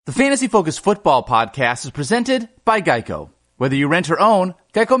The Fantasy Focus Football Podcast is presented by Geico. Whether you rent or own,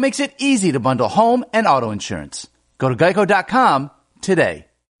 Geico makes it easy to bundle home and auto insurance. Go to geico.com today.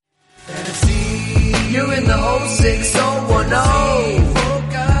 Fantasy, you're in the 06010.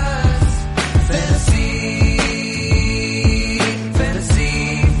 Focus.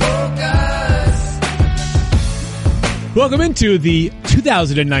 Fantasy Focus. Welcome into the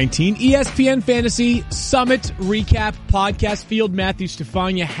 2019 ESPN Fantasy Summit Recap Podcast. Field Matthew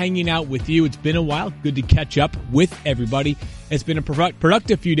Stefania hanging out with you. It's been a while. Good to catch up with everybody. It's been a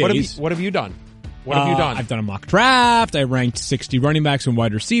productive few days. What have you done? What have you done? I've done a mock draft. I ranked 60 running backs and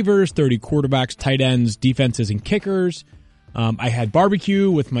wide receivers, 30 quarterbacks, tight ends, defenses, and kickers. I had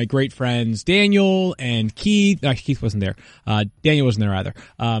barbecue with my great friends Daniel and Keith. No, Keith wasn't there. Daniel wasn't there either.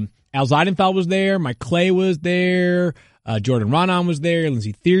 Al Zeidenfeld was there. Mike Clay was there. Jordan Ronan was there.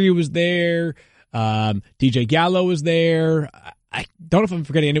 Lindsey Theory was there. DJ Gallo was there. I don't know if I'm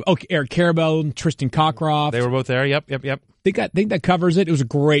forgetting anyone. Oh, Eric Carabell, Tristan Cockcroft. They were both there. Yep. I think that covers it. It was a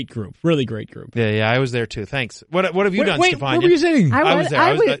great group. Really great group. Yeah, I was there too. Thanks. What have you done, Wait, Stefania? what were you saying? I was there.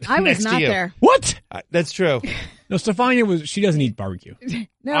 I was not to you. there. What? That's true. No, Stefania she doesn't eat barbecue.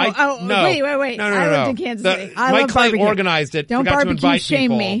 No, No. wait. No. I lived in Kansas City. I Mike love Clay barbecue. organized it. Don't forgot to barbecue invite shame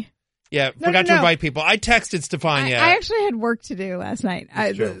people. me. Yeah, No, forgot no. to invite people. I texted Stefania. I actually had work to do last night.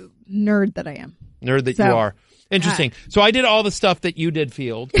 The nerd that I am. Nerd that So, you are. Interesting. So I did all the stuff that you did,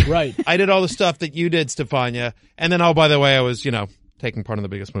 Field. Right. I did all the stuff that you did, Stefania. And then, oh, by the way, I was, taking part in the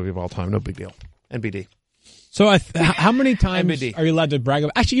biggest movie of all time. No big deal. NBD. So how many times NBD. are you allowed to brag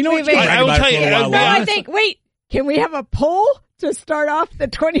about? Actually, you know what? Wait, You can brag I will about it tell for a you, while no, longer. Can we have a poll to start off the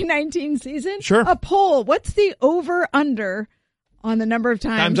 2019 season? Sure. A poll. What's the over-under on the number of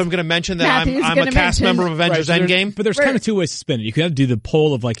times I'm going to mention that Matthew's I'm a gonna cast mention- member of Avengers Right, so Endgame. But there's kind of two ways to spin it. You could have to do the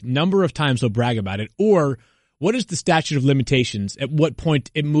poll of like number of times they'll brag about it, or what is the statute of limitations? At what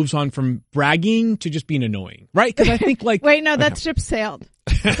point it moves on from bragging to just being annoying, right? Because I think like Wait, no, that ship sailed.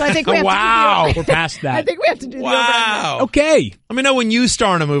 So I think we have Wow. to do we're past that. I think we have to do the over-under. Wow. Okay. Let me know when you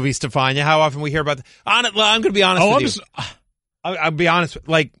star in a movie, Stefania, how often we hear about that. I'm going to be honest with you. I'll be honest.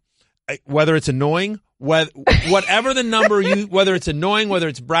 Like, whether it's annoying, whatever the number whether it's annoying, whether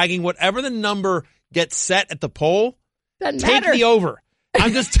it's bragging, whatever the number gets set at the poll, Doesn't take matter. the over.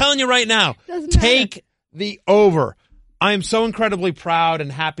 I'm just telling you right now. Doesn't Take the over. I am so incredibly proud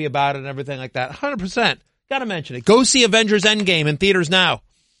and happy about it and everything like that. 100%. Got to mention it. Go see Avengers Endgame in theaters now.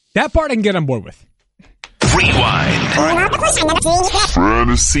 That part I can get on board with. Rewind.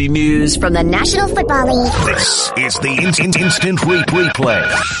 Fantasy news From the National Football League. This is the instant replay.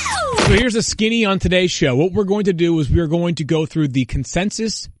 So here's a skinny on today's show. What we're going to do is we're going to go through the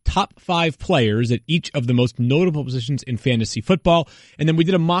consensus top 5 players at each of the most notable positions in fantasy football. And then we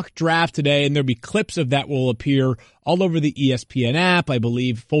did a mock draft today, and there'll be clips of that will appear all over the ESPN app, I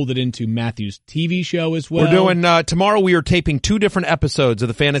believe, folded into Matthew's TV show as well. We're doing, tomorrow we are taping 2 different episodes of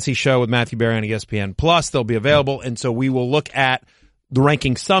the fantasy show with Matthew Berry on ESPN Plus. They'll be available. And so we will look at the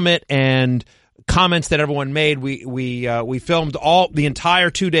Ranking Summit and comments that everyone made. We filmed the entire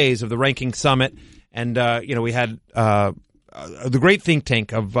 2 days of the Ranking Summit, and we had the great think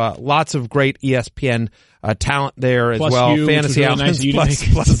tank of lots of great ESPN talent there Plus as well. you, Fantasy which was really nice of you to make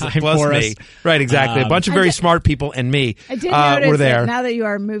time plus for me. us. Right, exactly. A bunch of very smart people and me I did notice were there. that now that you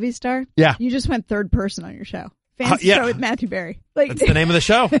are a movie star, Yeah. you just went third person on your show. Fantasy yeah. show with Matthew Berry. Like, That's the name of the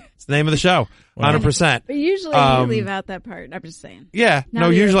show. It's the name of the show. 100%. but usually you leave out that part. I'm just saying. Yeah, Now no,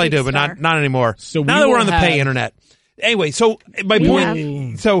 that you're a usually I big do, but star. not anymore. So now we that we're will on the have- pay internet. Anyway, so my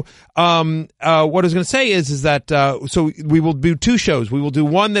point. So, what I was going to say is that so we will do 2 shows. We will do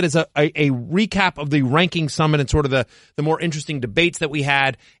one that is a recap of the Ranking Summit and sort of the more interesting debates that we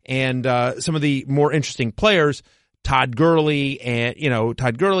had and some of the more interesting players. Todd Gurley and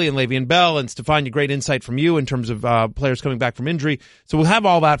Le'Veon Bell and Stefania, great insight from you in terms of players coming back from injury. So we'll have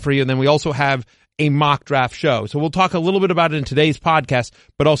all that for you, and then we also have a mock draft show. So we'll talk a little bit about it in today's podcast,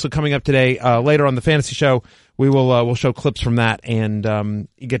 but also coming up today later on the fantasy show, we will we'll show clips from that, and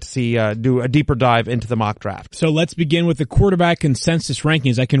you get to see do a deeper dive into the mock draft. So let's begin with the quarterback consensus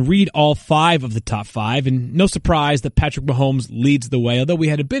rankings. I can read all 5 of the top 5, and no surprise that Patrick Mahomes leads the way. Although we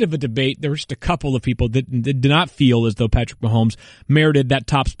had a bit of a debate, there were just a couple of people that did not feel as though Patrick Mahomes merited that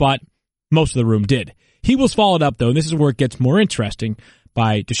top spot. Most of the room did. He was followed up, though, and this is where it gets more interesting,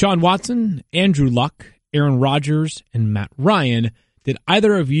 by Deshaun Watson, Andrew Luck, Aaron Rodgers, and Matt Ryan. Did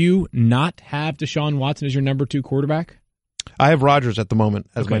either of you not have Deshaun Watson as your number 2 quarterback? I have Rodgers at the moment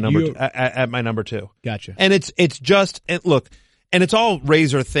as Okay, my number at my number 2. Gotcha. And it's just look, and it's all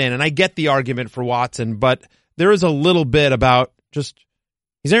razor thin. And I get the argument for Watson, but there is a little bit about just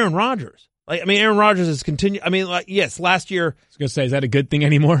he's Aaron Rodgers. Like, I mean, Aaron Rodgers is continuing. I mean, like, yes, last year. I was going to say, is that a good thing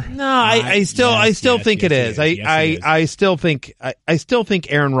anymore? No, I still think it is. I still think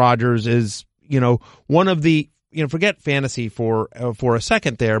Aaron Rodgers is, one of the, forget fantasy for a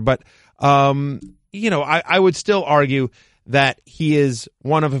second there, but, I would still argue that he is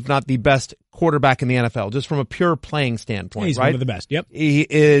one of, if not the best quarterback in the NFL, just from a pure playing standpoint. He's right? one of the best. Yep. He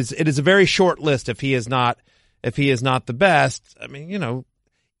is. It is a very short list if he is not the best. I mean,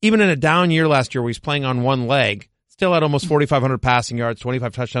 even in a down year last year where he's playing on one leg, still had almost 4,500 passing yards,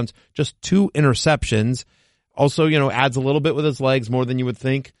 25 touchdowns, just 2 interceptions. Also, adds a little bit with his legs, more than you would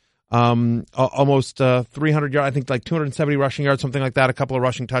think. Almost 300 yards, I think like 270 rushing yards, something like that, a couple of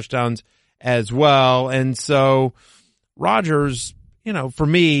rushing touchdowns as well. And so Rodgers, for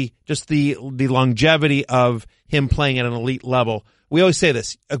me, just the longevity of him playing at an elite level. We always say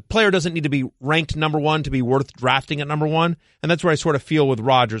this, a player doesn't need to be ranked number 1 to be worth drafting at number 1. And that's where I sort of feel with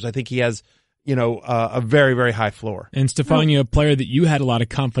Rodgers. I think he has, a very, very high floor. And Stefania, a player that you had a lot of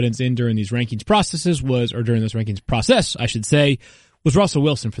confidence in during these rankings processes during this rankings process, I should say, was Russell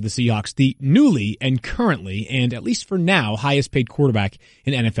Wilson for the Seahawks, the newly and currently, and at least for now, highest paid quarterback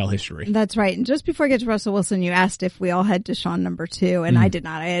in NFL history. That's right. And just before I get to Russell Wilson, you asked if we all had Deshaun number 2, and I did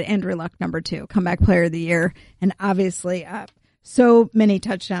not. I had Andrew Luck number 2, comeback player of the year, and obviously so many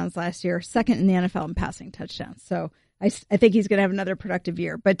touchdowns last year, second in the NFL in passing touchdowns. So I think he's going to have another productive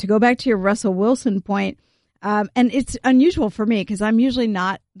year. But to go back to your Russell Wilson point, and it's unusual for me because I'm usually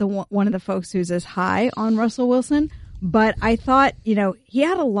not one of the folks who's as high on Russell Wilson. But I thought, he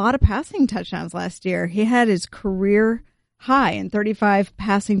had a lot of passing touchdowns last year. He had his career high in 35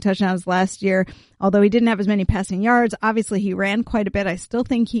 passing touchdowns last year. Although he didn't have as many passing yards, obviously he ran quite a bit. I still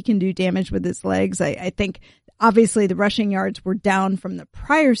think he can do damage with his legs. I think obviously the rushing yards were down from the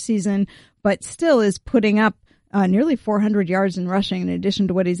prior season, but still is putting up nearly 400 yards in rushing in addition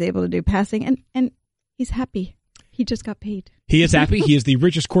to what he's able to do passing. And he's happy. He just got paid. He is happy. He is the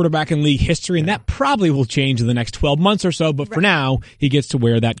richest quarterback in league history, and that probably will change in the next 12 months or so. But for now, he gets to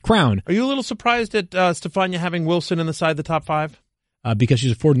wear that crown. Are you a little surprised at Stefania having Wilson inside the top 5? Because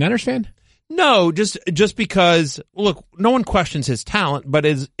she's a 49ers fan? No, just because, look, no one questions his talent, but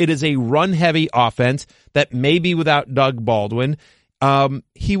it is a run-heavy offense that may be without Doug Baldwin.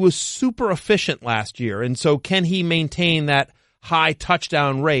 He was super efficient last year, and so can he maintain that high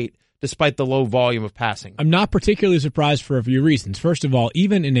touchdown rate despite the low volume of passing? I'm not particularly surprised for a few reasons. First of all,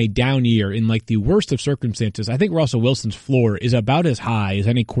 even in a down year, in like the worst of circumstances, I think Russell Wilson's floor is about as high as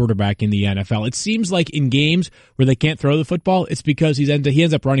any quarterback in the NFL. It seems like in games where they can't throw the football, it's because he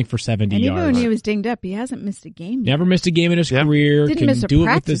ends up running for 70 yards. And even when he was dinged up, he hasn't missed a game yet. Never missed a game in his career. Didn't miss a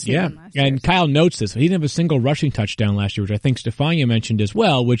practice even last year. And Kyle notes this. He didn't have a single rushing touchdown last year, which I think Stefania mentioned as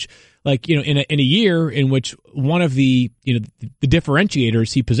well, which in a year in which one of the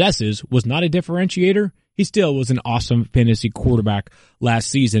differentiators he possesses was not a differentiator, he still was an awesome fantasy quarterback last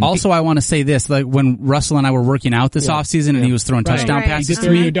season. Also, I want to say this, like when Russell and I were working out this offseason and he was throwing touchdown passes to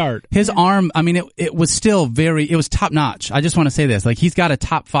me, his arm, I mean, it was still it was top notch. I just want to say this, like he's got a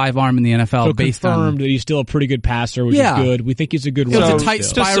top 5 arm in the NFL so based confirmed that he's still a pretty good passer, which is good. We think he's a good runner. It was a tight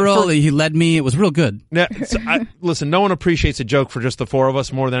spiral. He led me. It was real good. Now, listen, no one appreciates a joke for just the 4 of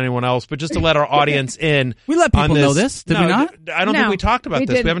us more than anyone else, but just to let our audience in. We let people know this, did we not? I don't think we talked about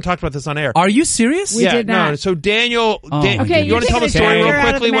this. We haven't talked about this on air. Are you serious? We did not. No. So Daniel, okay, you want to tell the story real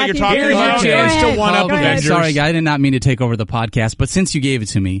quickly what you're talking about? Still one up Avengers. Sorry, I did not mean to take over the podcast, but since you gave it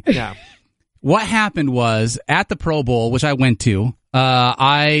to me, what happened was at the Pro Bowl, which I went to,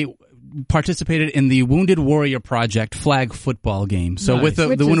 I participated in the Wounded Warrior Project flag football game. So with the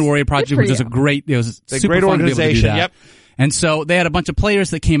Wounded Warrior Project, which was a great organization. Yep. And so they had a bunch of players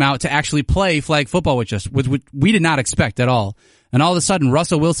that came out to actually play flag football with us, which we did not expect at all. And all of a sudden,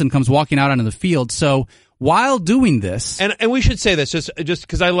 Russell Wilson comes walking out onto the field. So while doing this, and we should say this just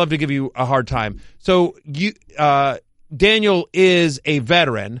because I love to give you a hard time. So Daniel is a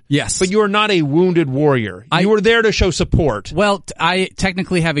veteran, yes, but you are not a wounded warrior. You were there to show support. Well, I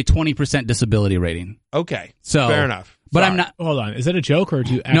technically have a 20% disability rating. Okay, so fair enough. But I'm not. Hold on, is that a joke or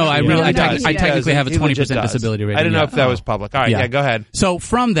do you? No, I technically have a 20% disability rating. I didn't know if that was public. All right, go ahead. So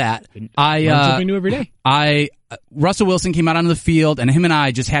from that, learn something new every day. Russell Wilson came out onto the field, and him and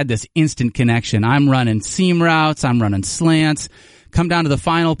I just had this instant connection. I'm running seam routes, I'm running slants. Come down to the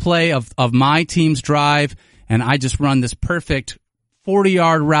final play of my team's drive, and I just run this perfect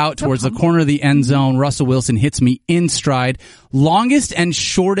 40-yard route towards the corner of the end zone. Russell Wilson hits me in stride. Longest and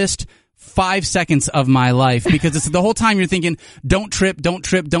shortest 5 seconds of my life because it's the whole time you're thinking, don't trip, don't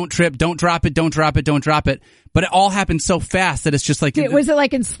trip, don't trip, don't drop it, don't drop it, don't drop it. But it all happened so fast that it's just like... Was it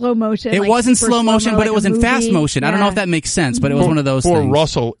like in slow motion? It wasn't slow motion, but it was in fast motion. Yeah. I don't know if that makes sense, but it was one of those things. For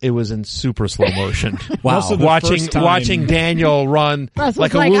Russell, it was in super slow motion. Wow. Watching Daniel run Russell's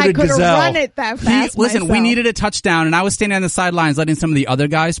like a wounded gazelle. I couldn't run it that fast Listen, myself. we needed a touchdown, and I was standing on the sidelines letting some of the other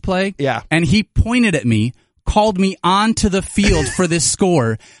guys play. Yeah. And he pointed at me, called me onto the field for this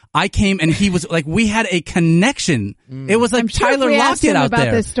score. I came and he was like, we had a connection. It was like Tyler Lockett out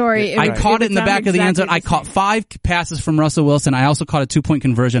there. This story, I caught it in the back of the end zone. I caught 5 passes from Russell Wilson. I also caught a 2-point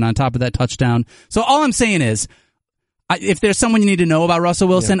conversion on top of that touchdown. So all I'm saying is, if there's someone you need to know about Russell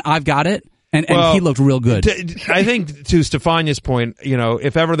Wilson, I've got it. And he looked real good. I think to Stefania's point,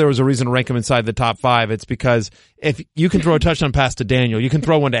 if ever there was a reason to rank him inside the top 5, it's because if you can throw a touchdown pass to Daniel, you can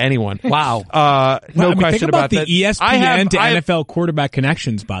throw one to anyone. Wow. No question think about that. the ESPN to NFL quarterback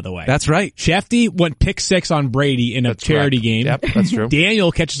connections, by the way. That's right. Shefty went pick 6 on Brady in a charity game. Yep, that's true.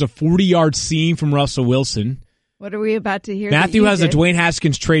 Daniel catches a 40-yard seam from Russell Wilson. What are we about to hear? Matthew has a Dwayne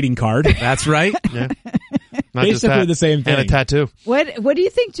Haskins trading card. That's right. Yeah. Basically the same thing. And a tattoo. What do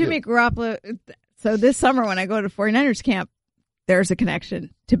you think Jimmy Garoppolo... So this summer when I go to 49ers camp, there's a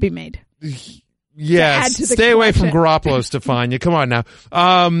connection to be made. Yes. Stay away from Garoppolo, Stefania. Come on now.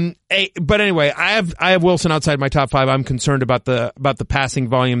 But anyway, I have Wilson outside my top 5. I'm concerned about the passing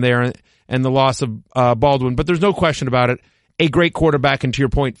volume there and the loss of Baldwin, but there's no question about it. A great quarterback, and to your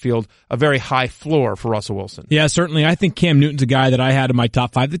point, Field, a very high floor for Russell Wilson. Yeah, certainly. I think Cam Newton's a guy that I had in my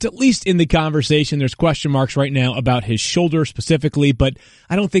top 5 that's at least in the conversation. There's question marks right now about his shoulder specifically, but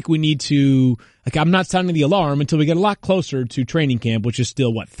I don't think we need to, I'm not sounding the alarm until we get a lot closer to training camp, which is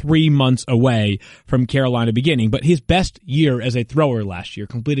still, 3 months away from Carolina beginning. But his best year as a thrower last year,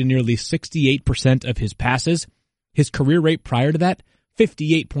 completed nearly 68% of his passes. His career rate prior to that,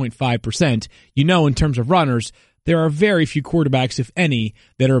 58.5%. In terms of runners, there are very few quarterbacks, if any,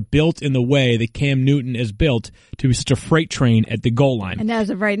 that are built in the way that Cam Newton is built to be such a freight train at the goal line. And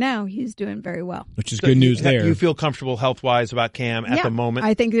as of right now, he's doing very well. Which is good news there. You feel comfortable health-wise about Cam at the moment?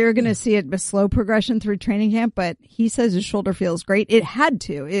 I think you're going to see a slow progression through training camp, but he says his shoulder feels great. It had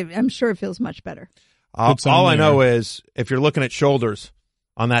to. I'm sure it feels much better. All I know is if you're looking at shoulders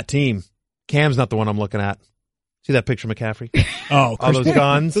on that team, Cam's not the one I'm looking at. See that picture, McCaffrey? Oh, all those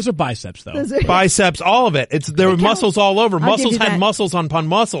guns. Those are biceps, though. Biceps, all of it. There were muscles all over. Muscles had muscles upon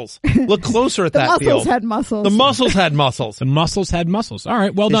muscles. Look closer at that field. The muscles had muscles. The muscles had muscles. The muscles had muscles. All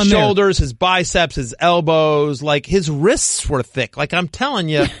right, well his done there. His shoulders, his biceps, his elbows, his wrists were thick. I'm telling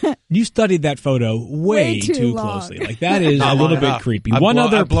you. You studied that photo way too closely. That is a little bit creepy. One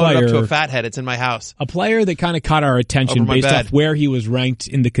other player. It up to a fathead. It's in my house. A player that kind of caught our attention based off where he was ranked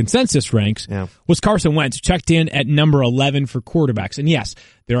in the consensus ranks was Carson Wentz, checked in at number 11 for quarterbacks. And yes,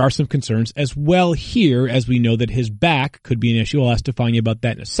 there are some concerns as well here, as we know that his back could be an issue. I'll ask Stefania about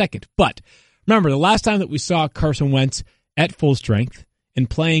that in a second. But remember, the last time that we saw Carson Wentz at full strength and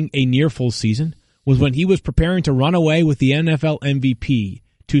playing a near full season was when he was preparing to run away with the NFL MVP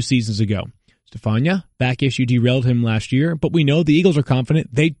 2 seasons ago. Stefania, back issue derailed him last year, but we know the Eagles are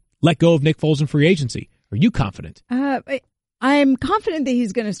confident they let go of Nick Foles in free agency. Are you confident? I'm confident that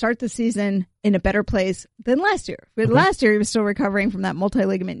he's going to start the season in a better place than last year. But last year he was still recovering from that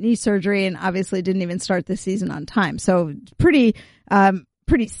multi-ligament knee surgery and obviously didn't even start the season on time. So pretty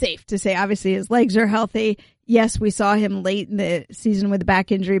safe to say. Obviously his legs are healthy. Yes, we saw him late in the season with a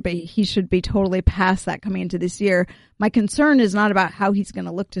back injury, but he should be totally past that coming into this year. My concern is not about how he's going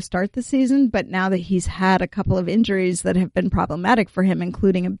to look to start the season, but now that he's had a couple of injuries that have been problematic for him,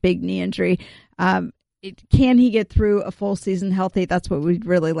 including a big knee injury, can he get through a full season healthy? That's what we'd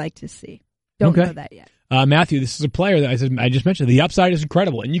really like to see. Don't know that yet. Matthew, this is a player that I just mentioned. The upside is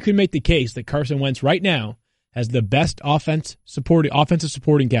incredible, and you can make the case that Carson Wentz right now has the best offensive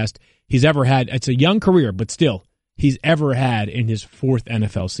supporting cast he's ever had. It's a young career, but still, he's ever had in his 4th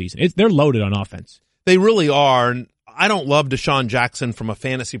NFL season. They're loaded on offense. They really are. And I don't love Deshaun Jackson from a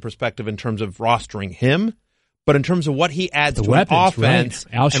fantasy perspective in terms of rostering him. But in terms of what he adds to weapons, an offense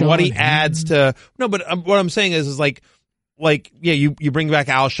right. and what he adds to what I'm saying is you bring back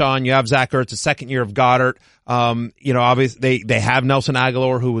Alshon, you have Zach Ertz, the second year of Goddard. Obviously they have Nelson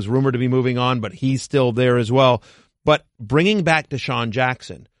Aguilar, who was rumored to be moving on, but he's still there as well. But bringing back Deshaun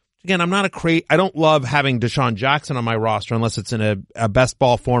Jackson, again, I don't love having Deshaun Jackson on my roster unless it's in a best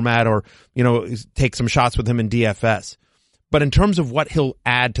ball format or, take some shots with him in DFS. But in terms of what he'll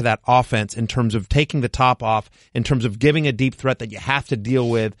add to that offense, in terms of taking the top off, in terms of giving a deep threat that you have to deal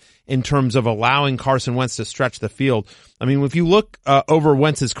with, in terms of allowing Carson Wentz to stretch the field. I mean, if you look over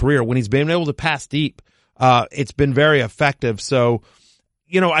Wentz's career, when he's been able to pass deep, it's been very effective. So,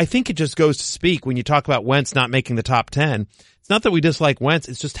 I think it just goes to speak when you talk about Wentz not making the top 10. It's not that we dislike Wentz.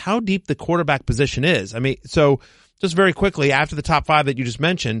 It's just how deep the quarterback position is. I mean, so just very quickly, after the top 5 that you just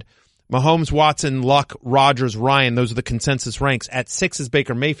mentioned, Mahomes, Watson, Luck, Rodgers, Ryan, those are the consensus ranks. At 6 is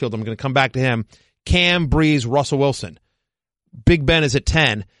Baker Mayfield. I'm going to come back to him. Cam, Breeze, Russell Wilson. Big Ben is at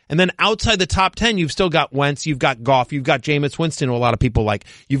 10. And then outside the top 10, you've still got Wentz, you've got Goff, you've got Jameis Winston, who a lot of people like.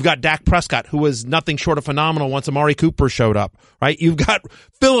 You've got Dak Prescott, who was nothing short of phenomenal once Amari Cooper showed up, right? You've got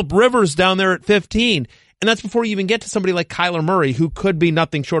Phillip Rivers down there at 15. And that's before you even get to somebody like Kyler Murray, who could be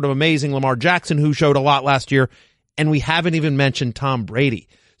nothing short of amazing. Lamar Jackson, who showed a lot last year. And we haven't even mentioned Tom Brady.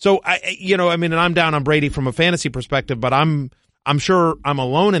 So, and I'm down on Brady from a fantasy perspective, but I'm sure I'm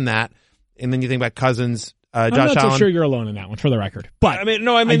alone in that. And then you think about Cousins, Josh Allen. I'm not so sure you're alone in that one, for the record. But there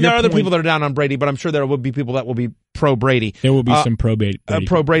are other people that are down on Brady, but I'm sure there will be people that will be pro Brady. There will be some pro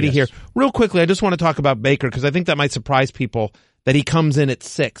Brady here. Real quickly, I just want to talk about Baker because I think that might surprise people that he comes in at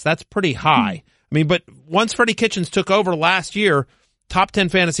 6. That's pretty high. But once Freddie Kitchens took over last year, top 10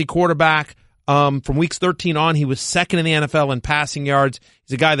 fantasy quarterback. From weeks 13 on, he was second in the NFL in passing yards.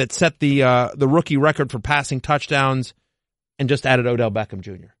 He's a guy that set the rookie record for passing touchdowns and just added Odell Beckham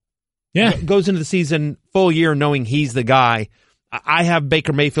Jr. Yeah. Goes into the season full year knowing he's the guy. I have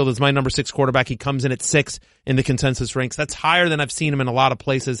Baker Mayfield as my number 6 quarterback. He comes in at 6 in the consensus ranks. That's higher than I've seen him in a lot of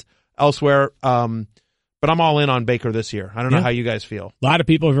places elsewhere. But I'm all in on Baker this year. I don't know how you guys feel. A lot of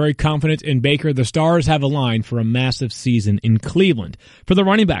people are very confident in Baker. The Stars have a line for a massive season in Cleveland. For the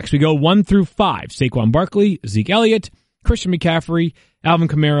running backs, we go 1 through 5. Saquon Barkley, Zeke Elliott, Christian McCaffrey, Alvin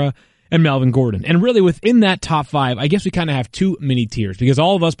Kamara, and Melvin Gordon. And really within that top 5, I guess we kind of have 2 mini tiers because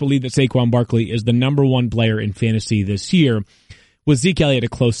all of us believe that Saquon Barkley is the number 1 player in fantasy this year, with Zeke Elliott a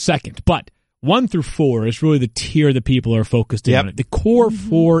close second. But 1 through 4 is really the tier that people are focused in on. The core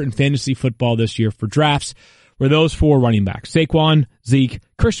 4 in fantasy football this year for drafts were those 4 running backs. Saquon, Zeke,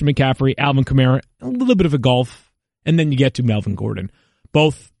 Christian McCaffrey, Alvin Kamara, a little bit of a golf, and then you get to Melvin Gordon.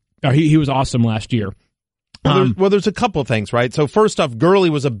 He was awesome last year. There's a couple of things, right? So first off,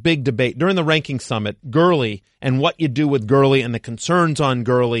 Gurley was a big debate. During the Rankings Summit, Gurley and what you do with Gurley and the concerns on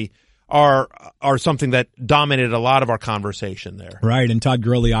Gurley are something that dominated a lot of our conversation there. Right, and Todd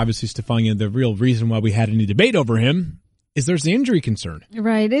Gurley, obviously, Stefania, the real reason why we had any debate over him is there's the injury concern.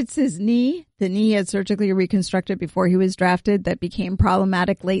 Right, it's his knee. The knee had surgically reconstructed before he was drafted that became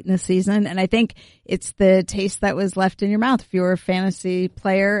problematic late in the season, and I think it's the taste that was left in your mouth. If you were a fantasy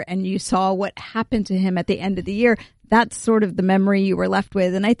player and you saw what happened to him at the end of the year, that's sort of the memory you were left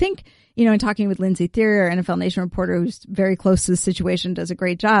with. And I think, in talking with Lindsey Thiry, our NFL Nation reporter, who's very close to the situation, does a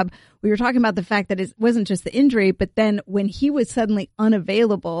great job. We were talking about the fact that it wasn't just the injury, but then when he was suddenly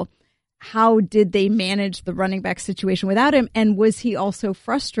unavailable, how did they manage the running back situation without him? And was he also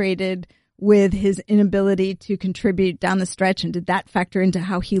frustrated with his inability to contribute down the stretch? And did that factor into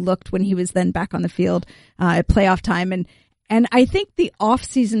how he looked when he was then back on the field at playoff time? And I think the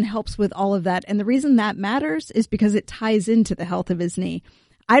offseason helps with all of that. And the reason that matters is because it ties into the health of his knee.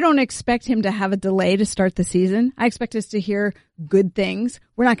 I don't expect him to have a delay to start the season. I expect us to hear good things.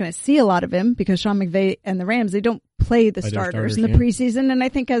 We're not going to see a lot of him because Sean McVay and the Rams, they don't play the starters in the preseason. And I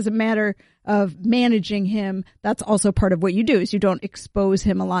think as a matter of managing him, that's also part of what you do is you don't expose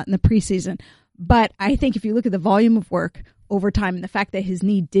him a lot in the preseason. But I think if you look at the volume of work over time and the fact that his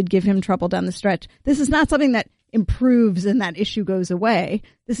knee did give him trouble down the stretch, this is not something that improves and that issue goes away.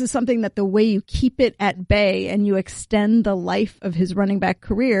 This is something that the way you keep it at bay and you extend the life of his running back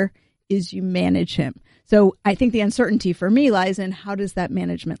career is you manage him. So I think the uncertainty for me lies in how does that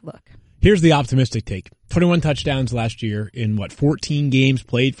management look? Here's the optimistic take. 21 touchdowns last year in 14 games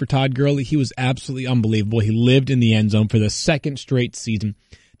played for Todd Gurley. He was absolutely unbelievable. He lived in the end zone for the second straight season.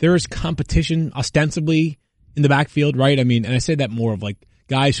 There is competition ostensibly in the backfield, right? And I say that more of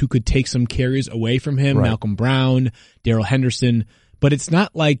guys who could take some carries away from him, right. Malcolm Brown, Darrell Henderson. But it's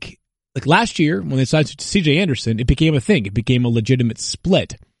not like last year when they signed C.J. Anderson, it became a thing. It became a legitimate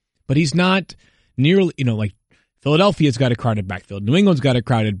split. But he's not nearly, Philadelphia's got a crowded backfield. New England's got a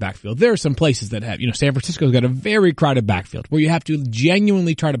crowded backfield. There are some places that have, San Francisco's got a very crowded backfield where you have to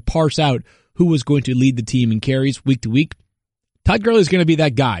genuinely try to parse out who was going to lead the team in carries week to week. Todd Gurley is going to be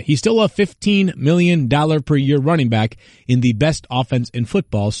that guy. He's still a $15 million per year running back in the best offense in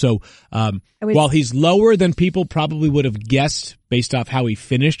football. So while he's lower than people probably would have guessed based off how he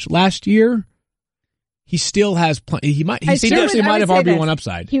finished last year, he still has plenty. He might have RB1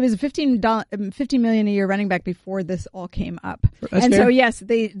 upside. He was a $15 million a year running back before this all came up. That's fair. So yes,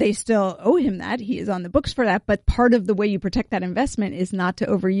 they still owe him that. He is on the books for that. But part of the way you protect that investment is not to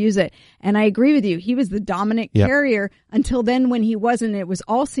overuse it. And I agree with you. He was the dominant carrier until then. When he wasn't, it was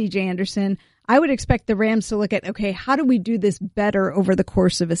all C.J. Anderson. I would expect the Rams to look at, okay, how do we do this better over the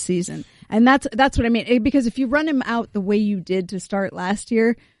course of a season? And that's what I mean. Because if you run him out the way you did to start last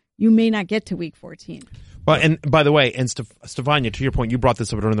year, you may not get to week 14. Well, and by the way, and Stefania, to your point, you brought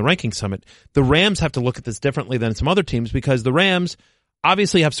this up during the Ranking Summit. The Rams have to look at this differently than some other teams because the Rams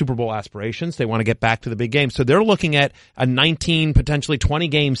obviously have Super Bowl aspirations. They want to get back to the big game. So they're looking at a 19, potentially 20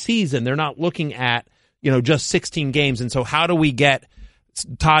 game season. They're not looking at, just 16 games. And so how do we get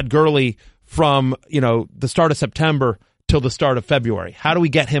Todd Gurley from, the start of September till the start of February? How do we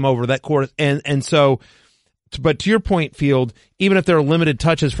get him over that course? And so, but to your point, Field, even if there are limited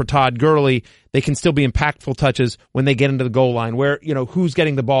touches for Todd Gurley, they can still be impactful touches when they get into the goal line where, who's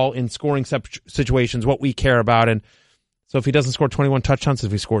getting the ball in scoring situations, what we care about. And so if he doesn't score 21 touchdowns,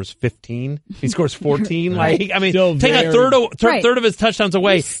 if he scores 15, if he scores 14, take a third of his touchdowns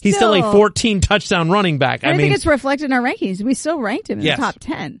away, he's still a 14 touchdown running back. I think it's reflected in our rankings. We still ranked him in the top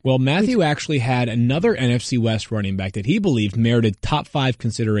 10. Well, Matthew actually had another NFC West running back that he believed merited top 5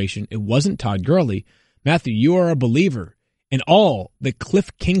 consideration. It wasn't Todd Gurley. Matthew, you are a believer in all that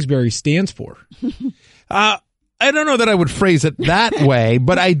Cliff Kingsbury stands for. I don't know that I would phrase it that way,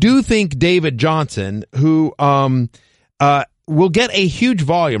 but I do think David Johnson, who will get a huge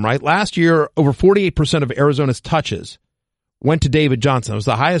volume, right? Last year, over 48% of Arizona's touches went to David Johnson. It was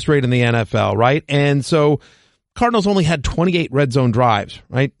the highest rate in the NFL, right? And so Cardinals only had 28 red zone drives,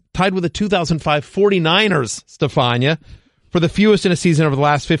 right? Tied with the 2005 49ers, Stefania, for the fewest in a season over the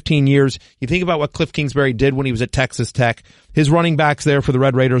last 15 years. You think about what Cliff Kingsbury did when he was at Texas Tech. His running backs there for the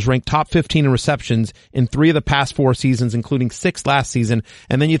Red Raiders ranked top 15 in receptions in 3 of the past 4 seasons, including 6 last season.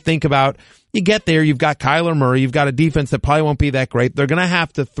 And then you think about, you get there, you've got Kyler Murray, you've got a defense that probably won't be that great. They're going to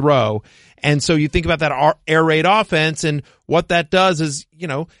have to throw. And so you think about that air raid offense, and what that does is,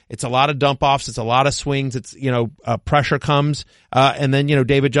 it's a lot of dump offs, it's a lot of swings, it's, pressure comes, and then,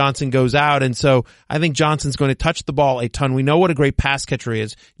 David Johnson goes out. And so I think Johnson's going to touch the ball a ton. We know what a great pass catcher he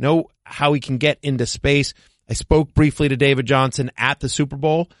is, know how he can get into space. I spoke briefly to David Johnson at the Super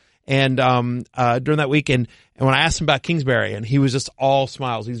Bowl and during that weekend, and when I asked him about Kingsbury, and he was just all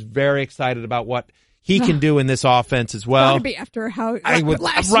smiles. He's very excited about what he can do in this offense as well. Be after how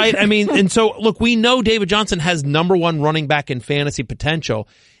last right. Year. I mean, and so look, we know David Johnson has number 1 running back in fantasy potential,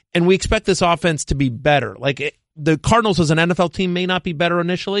 and we expect this offense to be better. The Cardinals as an NFL team may not be better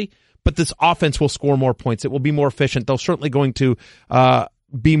initially, but this offense will score more points. It will be more efficient. They're certainly going to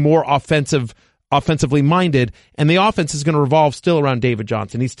be more offensively minded, and the offense is going to revolve still around David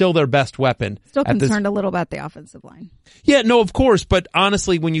Johnson. He's still their best weapon. Still concerned a little about the offensive line. Yeah, no, of course, but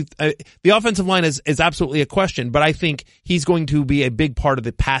honestly, when the offensive line is absolutely a question, but I think he's going to be a big part of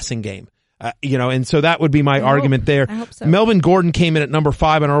the passing game. And so that would be my argument there. I hope so. Melvin Gordon came in at number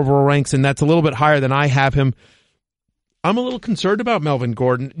 5 on our overall ranks, and that's a little bit higher than I have him. I'm a little concerned about Melvin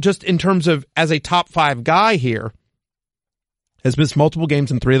Gordon, just in terms of as a top 5 guy here. Has missed multiple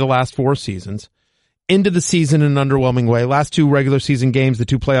games in 3 of the last 4 seasons. Into the season in an underwhelming way. Last 2 regular season games, the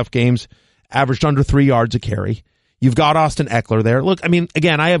 2 playoff games, averaged under 3 yards a carry. You've got Austin Eckler there. Look, I mean,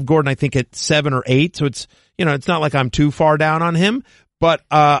 again, I have Gordon, I think, at 7 or 8, so it's, it's not like I'm too far down on him, but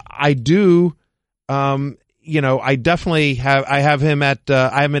I do, I definitely have him at,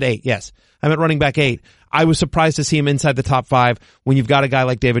 I have him at 8, yes. I'm at running back 8. I was surprised to see him inside the top 5 when you've got a guy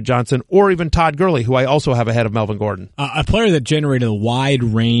like David Johnson or even Todd Gurley, who I also have ahead of Melvin Gordon. A player that generated a wide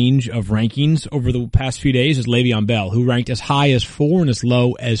range of rankings over the past few days is Le'Veon Bell, who ranked as high as 4 and as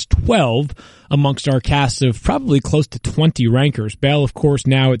low as 12 amongst our cast of probably close to 20 rankers. Bell, of course,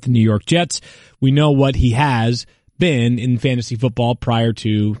 now at the New York Jets. We know what he has been in fantasy football prior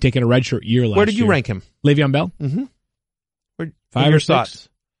to taking a redshirt year last year. Where did you rank him? Le'Veon Bell? Mm-hmm. 5 or 6. Thoughts?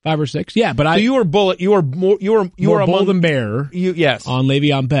 5 or 6, yeah. But so you were bold and bear. Yes, on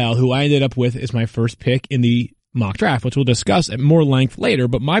Le'Veon Bell, who I ended up with as my first pick in the mock draft, which we'll discuss at more length later.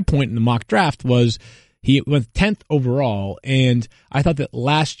 But my point in the mock draft was he went 10th overall, and I thought that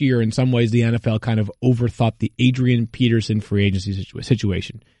last year, in some ways, the NFL kind of overthought the Adrian Peterson free agency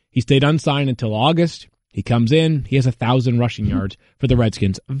situation. He stayed unsigned until August. He comes in, he has 1,000 rushing yards for the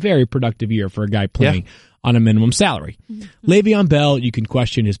Redskins. A very productive year for a guy playing on a minimum salary. Le'Veon Bell, you can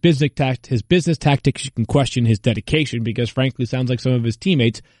question his business tactics, you can question his dedication, because frankly, it sounds like some of his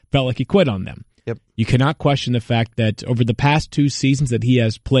teammates felt like he quit on them. Yep. You cannot question the fact that over the past 2 seasons that he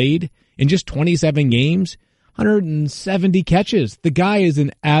has played, in just 27 games, 170 catches. The guy is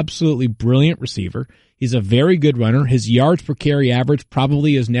an absolutely brilliant receiver. He's a very good runner. His yards per carry average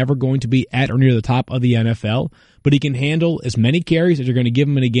probably is never going to be at or near the top of the NFL, but he can handle as many carries as you're going to give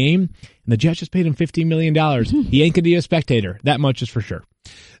him in a game. And the Jets just paid him $15 million. He ain't going to be a spectator. That much is for sure.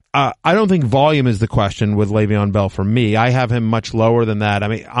 I don't think volume is the question with Le'Veon Bell for me. I have him much lower than that. I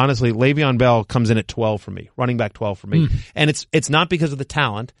mean, honestly, Le'Veon Bell comes in at 12 for me, running back 12 for me. And it's not because of the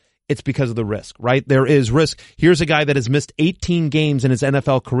talent. It's because of the risk, right? There is risk. Here's a guy that has missed 18 games in his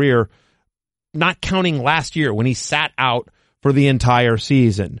NFL career, not counting last year when he sat out for the entire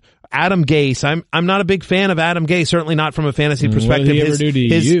season. Adam Gase, I'm not a big fan of Adam Gase, certainly not from a fantasy perspective. What did he ever do to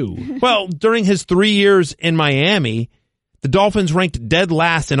you? Well, during his 3 years in Miami, the Dolphins ranked dead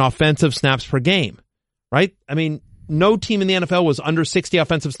last in offensive snaps per game, right? I mean, no team in the NFL was under 60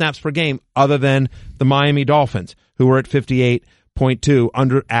 offensive snaps per game other than the Miami Dolphins, who were at 58.2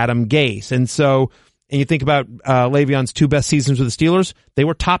 under Adam Gase. And you think about Le'Veon's 2 best seasons with the Steelers, they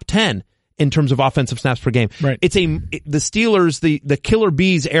were top 10 in terms of offensive snaps per game. Right. The Steelers, the Killer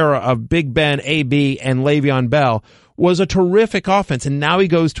Bees era of Big Ben, AB, and Le'Veon Bell was a terrific offense. And now he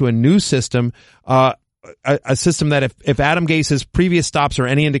goes to a new system, a system that if Adam Gase's previous stops are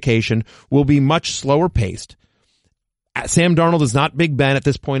any indication, will be much slower paced. Sam Darnold is not Big Ben at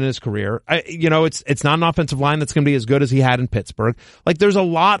this point in his career. It's not an offensive line that's going to be as good as he had in Pittsburgh. Like, there's a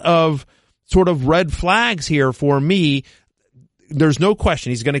lot of sort of red flags here for me. There's no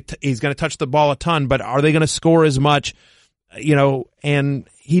question he's going to touch the ball a ton, but are they going to score as much? And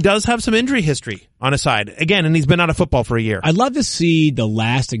he does have some injury history on his side again, and he's been out of football for a year. I'd love to see the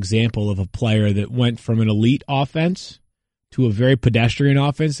last example of a player that went from an elite offense to a very pedestrian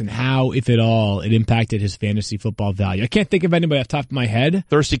offense and how, if at all, it impacted his fantasy football value. I can't think of anybody off the top of my head.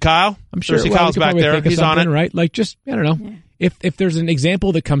 Thirsty Kyle? I'm sure. Thirsty Kyle's back there. He's on it. Right? Like, just, I don't know. Yeah. If there's an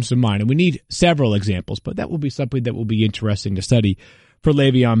example that comes to mind, and we need several examples, but that will be something that will be interesting to study for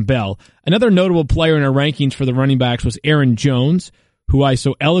Le'Veon Bell. Another notable player in our rankings for the running backs was Aaron Jones, who I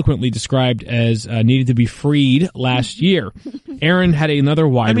so eloquently described as needed to be freed last year. Aaron had another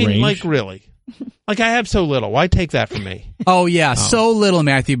wide range. Like, really? Like, I have so little. Why take that from me? Oh, yeah. So little,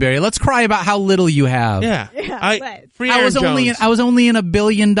 Matthew Berry. Let's cry about how little you have. Yeah. I was only in $1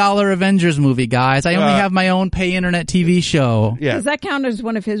 billion Avengers movie, guys. I only have my own pay internet TV show. Yeah. Does that count as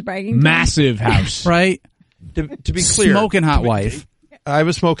one of his bragging? Massive house. Right? To be clear. Smoking hot wife. I have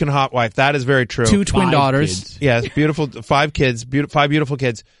a smoking hot wife. That is very true. 2 twin daughters. Kids. Yes, beautiful. 5 kids. 5 beautiful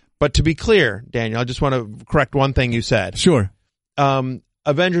kids. But to be clear, Daniel, I just want to correct one thing you said. Sure.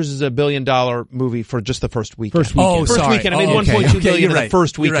 Avengers is $1 billion movie for just the first weekend. First weekend. First weekend. I made $1.2 billion in the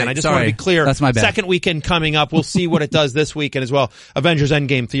first weekend. I just want to be clear. That's my bad. Second weekend coming up. We'll see what it does this weekend as well. Avengers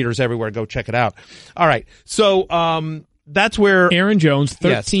Endgame theaters everywhere. Go check it out. All right. So, that's where Aaron Jones,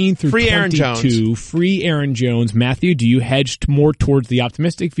 13 through free 22. Aaron Jones. Free Aaron Jones. Matthew, do you hedge more towards the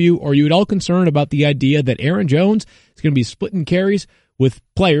optimistic view, or are you at all concerned about the idea that Aaron Jones is going to be splitting carries with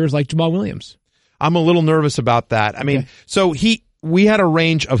players like Jamal Williams? I'm a little nervous about that. I mean, so we had a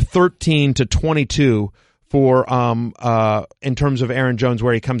range of 13 to 22 for in terms of Aaron Jones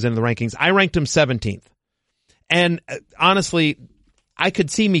where he comes into the rankings. I ranked him 17th. And honestly, I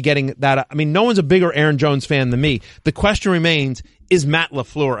could see me getting that. I mean, no one's a bigger Aaron Jones fan than me. The question remains, is Matt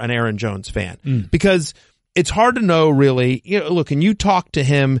LaFleur an Aaron Jones fan? Because it's hard to know, really. Look, and you talked to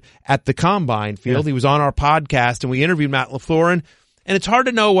him at the Combine Field. He was on our podcast, and we interviewed Matt LaFleur, and it's hard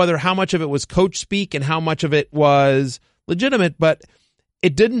to know how much of it was coach speak and how much of it was legitimate, but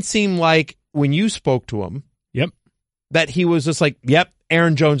it didn't seem like when you spoke to him that he was just like, yep,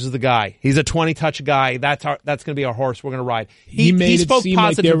 Aaron Jones is the guy. He's a 20-touch guy. That's going to be our horse. We're going to ride. He made it seem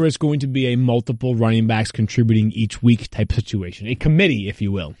like there was going to be a multiple running backs contributing each week type situation, a committee, if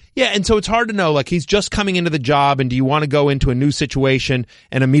you will. Yeah, and so it's hard to know. Like, he's just coming into the job, and do you want to go into a new situation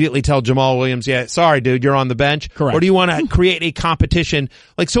and immediately tell Jamal Williams, yeah, sorry, dude, you're on the bench? Correct. Or do you want to create a competition?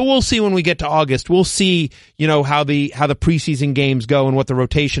 Like, so we'll see when we get to August. We'll see, how the preseason games go and what the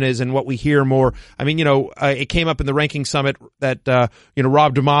rotation is and what we hear more. I mean, it came up in the Ranking Summit that,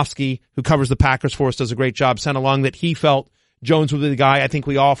 Rob Domofsky, who covers the Packers for us, does a great job, sent along that he felt Jones would be the guy. I think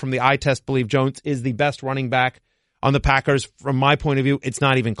we all from the eye test believe Jones is the best running back on the Packers. From my point of view, it's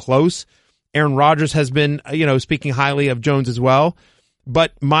not even close. Aaron Rodgers has been, speaking highly of Jones as well.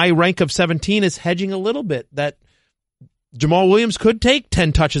 But my rank of 17 is hedging a little bit that Jamal Williams could take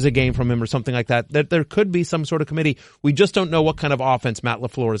 10 touches a game from him or something like that. That there could be some sort of committee. We just don't know what kind of offense Matt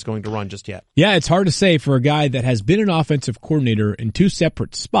LaFleur is going to run just yet. Yeah, it's hard to say for a guy that has been an offensive coordinator in 2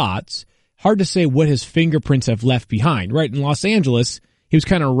 separate spots. Hard to say what his fingerprints have left behind. Right, in Los Angeles, he was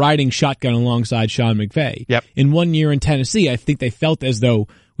kind of riding shotgun alongside Sean McVay. Yep. In 1 year in Tennessee, I think they felt as though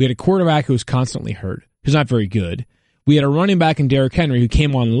we had a quarterback who was constantly hurt, who's not very good. We had a running back in Derrick Henry who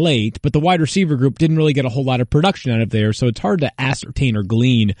came on late, but the wide receiver group didn't really get a whole lot of production out of there, so it's hard to ascertain or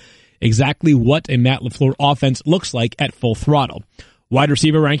glean exactly what a Matt LaFleur offense looks like at full throttle. Wide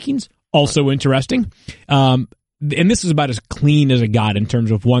receiver rankings, also interesting. and this is about as clean as it got in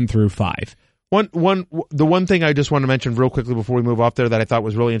terms of 1 through 5. The one thing I just want to mention real quickly before we move off there that I thought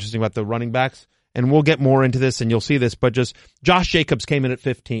was really interesting about the running backs, and we'll get more into this and you'll see this, but just Josh Jacobs came in at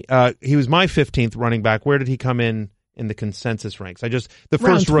 15. He was my 15th running back. Where did he come in the consensus ranks? Around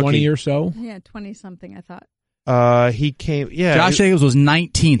first rookie. 20 or so. Yeah, 20 something, I thought. He came, yeah. Josh Jacobs was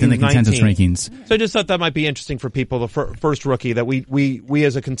 19th in the consensus 19. rankings. So I just thought that might be interesting for people. The first rookie that we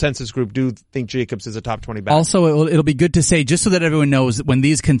as a consensus group do think Jacobs is a top 20 back. Also, it'll be good to say, just so that everyone knows, when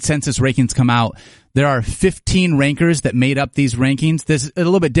these consensus rankings come out, there are 15 rankers that made up these rankings. This is a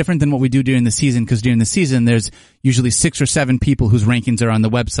little bit different than what we do during the season, because during the season, there's usually 6 or 7 people whose rankings are on the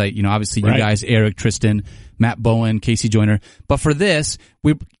website. You know, obviously you guys, Eric, Tristan, Matt Bowen, Casey Joyner. But for this,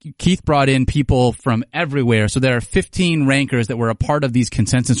 Keith brought in people from everywhere. So there are 15 rankers that were a part of these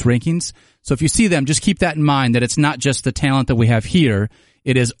consensus rankings. So if you see them, just keep that in mind, that it's not just the talent that we have here.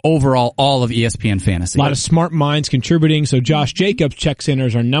 It is overall all of ESPN Fantasy. A lot of smart minds contributing. So Josh Jacobs checks in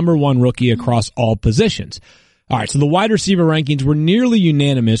as our number 1 rookie across all positions. All right, so the wide receiver rankings were nearly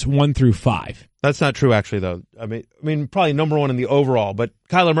unanimous, 1 through 5. That's not true, actually, though. I mean, probably number 1 in the overall, but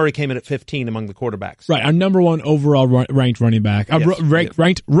Kyler Murray came in at 15 among the quarterbacks. Right, our number 1 overall ranked running back,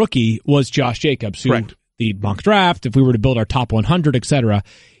 ranked rookie was Josh Jacobs, who Correct. The mock draft, if we were to build our top 100, etc.,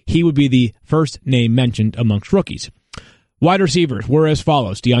 he would be the first name mentioned amongst rookies. Wide receivers were as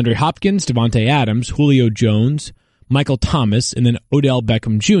follows: DeAndre Hopkins, Devontae Adams, Julio Jones, Michael Thomas, and then Odell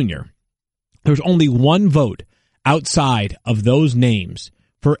Beckham Jr. There was only one vote outside of those names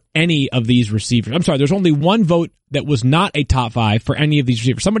for any of these receivers. I'm sorry, there's only one vote that was not a top 5 for any of these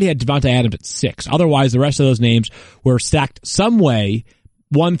receivers. Somebody had Devontae Adams at 6. Otherwise, the rest of those names were stacked some way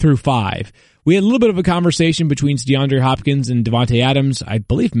 1 through 5. We had a little bit of a conversation between DeAndre Hopkins and Devontae Adams. I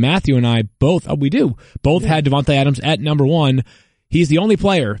believe Matthew and I both had Devontae Adams at number 1. He's the only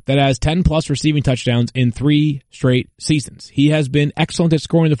player that has 10-plus receiving touchdowns in 3 straight seasons. He has been excellent at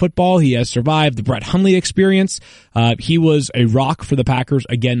scoring the football. He has survived the Brett Hundley experience. He was a rock for the Packers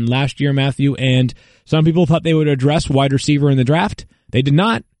again last year, Matthew, and some people thought they would address wide receiver in the draft. They did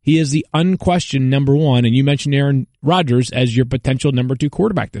not. He is the unquestioned number 1, and you mentioned Aaron Rodgers as your potential number 2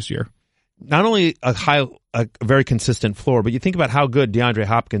 quarterback this year. Not only a very consistent floor, but you think about how good DeAndre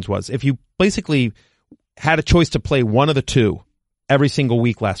Hopkins was. If you basically had a choice to play one of the two every single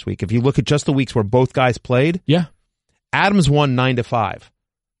week last week, if you look at just the weeks where both guys played, Adams won 9-5.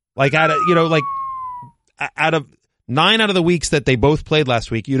 Out of 9 out of the weeks that they both played last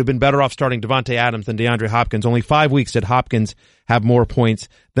week, you'd have been better off starting Devontae Adams than DeAndre Hopkins. Only 5 weeks did Hopkins have more points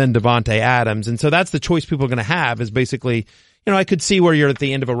than Devontae Adams. And so that's the choice people are going to have, is basically, I could see where you're at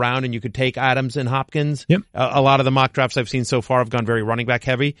the end of a round and you could take Adams and Hopkins. Yep. A lot of the mock drafts I've seen so far have gone very running back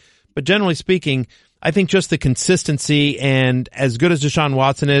heavy. But generally speaking, I think just the consistency, and as good as Deshaun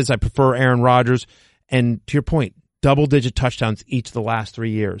Watson is, I prefer Aaron Rodgers. And to your point, double-digit touchdowns each of the last 3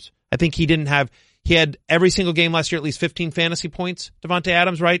 years. I think he had every single game last year at least 15 fantasy points, Devontae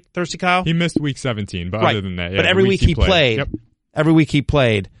Adams, right? Thirsty Kyle? He missed week 17, but right. Other than that, but every week he played. Every week he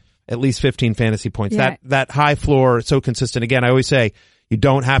played at least 15 fantasy points. Yeah. That high floor, so consistent. Again, I always say you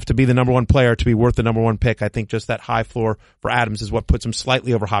don't have to be the number 1 player to be worth the number 1 pick. I think just that high floor for Adams is what puts him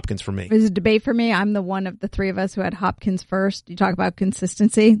slightly over Hopkins for me. It was a debate for me. I'm the one of the 3 of us who had Hopkins first. You talk about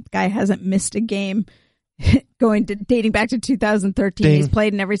consistency. The guy hasn't missed a game dating back to 2013. Ding. He's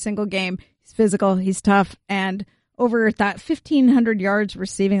played in every single game. He's physical. He's tough. And over that 1,500 yards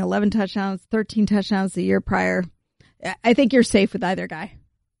receiving, 11 touchdowns, 13 touchdowns the year prior. I think you're safe with either guy.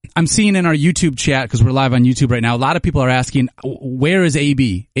 I'm seeing in our YouTube chat, because we're live on YouTube right now, a lot of people are asking, where is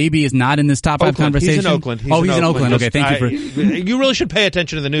AB? AB is not in this top 5 conversation. He's in Oakland. He's in Oakland. Okay, thank you for... You really should pay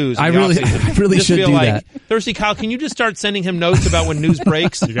attention to the news. I really should do that. Thirsty Kyle, can you just start sending him notes about when news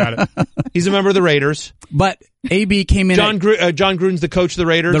breaks? You got it. He's a member of the Raiders. But AB came in John Gruden's the coach of the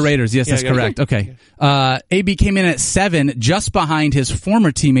Raiders. The Raiders, yes, that's correct. Okay. AB came in at 7, just behind his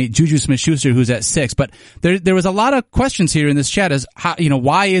former teammate, Juju Smith-Schuster, who's at 6. But there was a lot of questions here in this chat as how,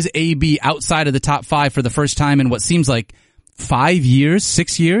 why is AB outside of the top 5 for the first time in what seems like 5 years,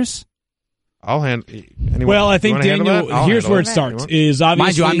 6 years? I'll handle. Well, I think Daniel. Here's where it starts. Is obviously,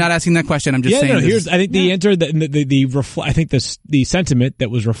 mind you, I'm not asking that question. I'm just saying. I think the answer, I think the sentiment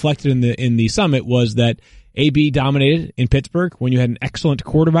that was reflected in the summit was that AB dominated in Pittsburgh when you had an excellent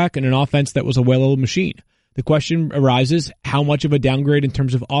quarterback and an offense that was a well-oiled machine. The question arises: how much of a downgrade in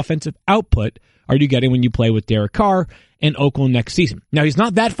terms of offensive output are you getting when you play with Derek Carr and Oakland next season? Now, he's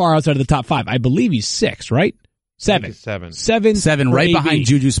not that far outside of the top 5. I believe he's 6, right? 7, right AB. Behind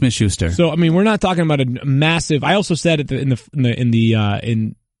Juju Smith-Schuster. So, I mean, we're not talking about a massive. I also said during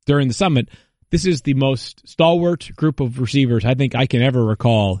the summit this is the most stalwart group of receivers I think I can ever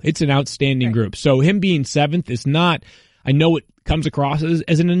recall. It's an outstanding group. So him being 7th is not, I know it comes across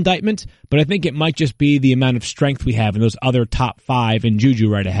as an indictment, but I think it might just be the amount of strength we have in those other top 5 and Juju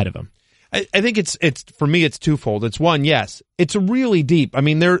right ahead of him. I think it's for me, it's twofold. It's one, yes, it's really deep. I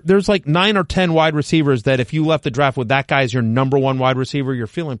mean, there's like 9 or 10 wide receivers that if you left the draft with that guy as your number 1 wide receiver, you're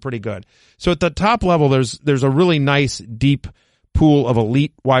feeling pretty good. So at the top level, there's a really nice deep pool of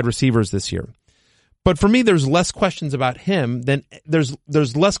elite wide receivers this year. But for me, there's less questions about him than there's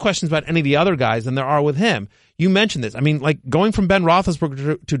less questions about any of the other guys than there are with him. You mentioned this. I mean, like going from Ben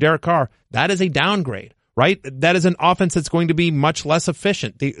Roethlisberger to Derek Carr, that is a downgrade. Right? That is an offense that's going to be much less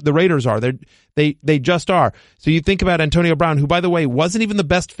efficient. The Raiders are. They just are. So you think about Antonio Brown, who, by the way, wasn't even the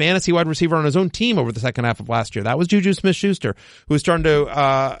best fantasy wide receiver on his own team over the second half of last year. That was Juju Smith-Schuster, who was starting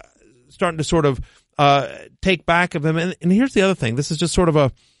to sort of take back of him. And here's the other thing. This is just sort of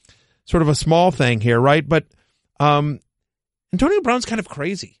a small thing here, right? But Antonio Brown's kind of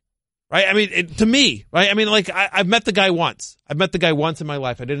crazy. Right? I mean, to me, right? I mean, like, I've met the guy once. I've met the guy once in my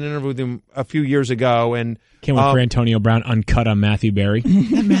life. I did an interview with him a few years ago, and can't wait for Antonio Brown uncut on Matthew Berry.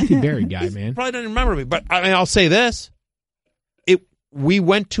 That Matthew Berry guy, man. Probably doesn't remember me, but I mean, I'll say this. We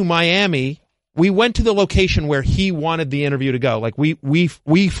went to Miami. We went to the location where he wanted the interview to go. Like, we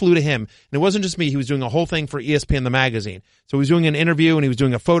flew to him. And it wasn't just me. He was doing a whole thing for ESPN, the magazine. So he was doing an interview, and he was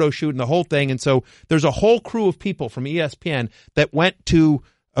doing a photo shoot and the whole thing. And so there's a whole crew of people from ESPN that went to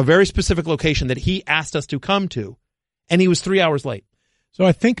a very specific location that he asked us to come to, and he was 3 hours late. So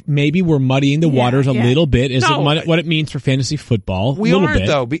I think maybe we're muddying the waters a little bit. Is it what it means for fantasy football? We aren't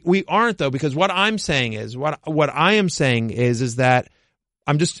though. We aren't though, because what I'm saying is what I am saying is that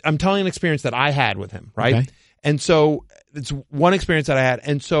I'm telling an experience that I had with him, right? Okay. And so it's one experience that I had,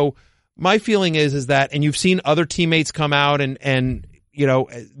 and so my feeling is that, and you've seen other teammates come out, and you know,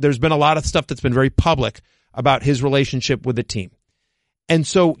 there's been a lot of stuff that's been very public about his relationship with the team. And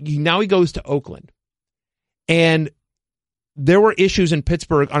so now he goes to Oakland, and there were issues in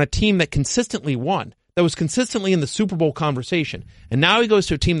Pittsburgh on a team that consistently won, that was consistently in the Super Bowl conversation. And now he goes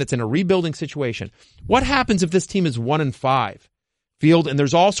to a team that's in a rebuilding situation. What happens if this team is 1-5 field and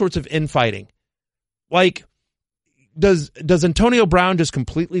there's all sorts of infighting? Like, does Antonio Brown just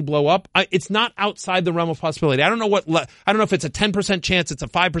completely blow up? It's not outside the realm of possibility. I don't know if it's a 10% chance, it's a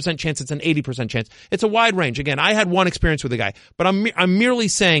 5% chance, it's an 80% chance. It's a wide range. Again, I had one experience with the guy, but I'm merely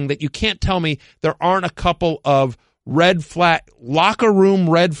saying that you can't tell me there aren't a couple of locker room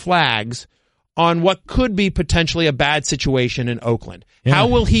red flags on what could be potentially a bad situation in Oakland. Yeah. How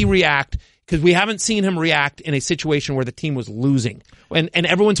will he react? Because we haven't seen him react in a situation where the team was losing. And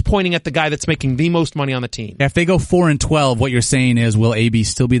everyone's pointing at the guy that's making the most money on the team. If they go 4-12, what you're saying is, will AB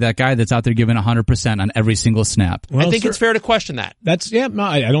still be that guy that's out there giving 100% on every single snap? Well, I think it's fair to question that.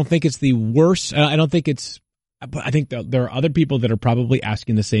 I don't think it's the worst. I think there are other people that are probably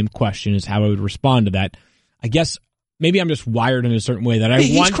asking the same question as how I would respond to that. I guess maybe I'm just wired in a certain way that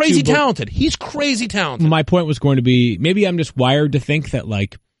he's crazy talented. He's crazy talented. My point was going to be, maybe I'm just wired to think that,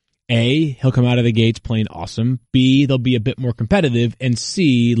 like, A, he'll come out of the gates playing awesome. B, they'll be a bit more competitive. And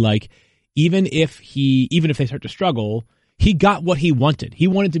C, like, even if they start to struggle, he got what he wanted. He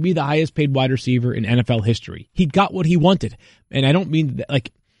wanted to be the highest paid wide receiver in NFL history. He got what he wanted. And I don't mean that,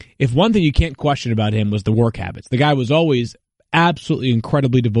 like, if one thing you can't question about him was the work habits. The guy was always absolutely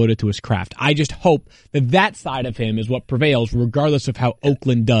incredibly devoted to his craft. I just hope that side of him is what prevails, regardless of how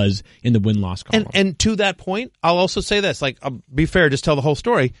Oakland does in the win-loss column. And to that point, I'll also say this, like, I'll be fair, just tell the whole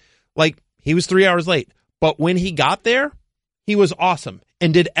story. Like, he was 3 hours late, but when he got there, he was awesome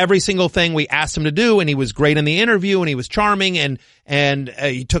and did every single thing we asked him to do, and he was great in the interview, and he was charming, and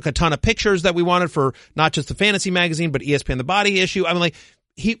he took a ton of pictures that we wanted for not just the fantasy magazine, but ESPN The Body issue. I mean, like,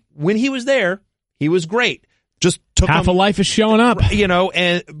 when he was there, he was great. Just took half a life is showing up, you know,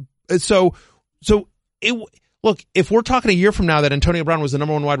 and so look, if we're talking a year from now that Antonio Brown was the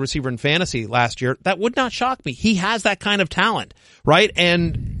number 1 wide receiver in fantasy last year, that would not shock me. He has that kind of talent, right?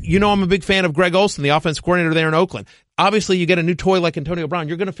 And you know, I'm a big fan of Greg Olsen, the offensive coordinator there in Oakland. Obviously, you get a new toy like Antonio Brown,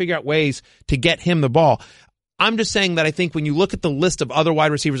 you're going to figure out ways to get him the ball. I'm just saying that I think when you look at the list of other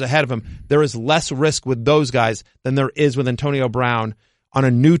wide receivers ahead of him, there is less risk with those guys than there is with Antonio Brown on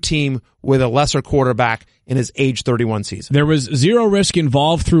a new team with a lesser quarterback in his age 31 season. There was zero risk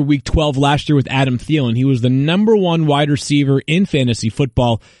involved through week 12 last year with Adam Thielen. He was the number 1 wide receiver in fantasy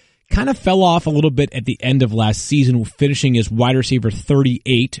football. Kind of fell off a little bit at the end of last season, finishing as wide receiver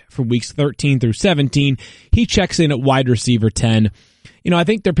 38 for weeks 13 through 17. He checks in at wide receiver 10. You know, I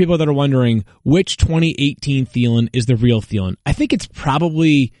think there are people that are wondering which 2018 Thielen is the real Thielen. I think it's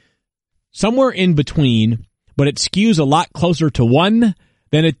probably somewhere in between, but it skews a lot closer to one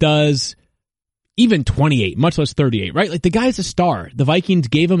than it does even 28, much less 38, right? Like the guy's a star. The Vikings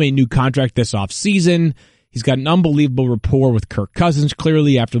gave him a new contract this offseason. He's got an unbelievable rapport with Kirk Cousins,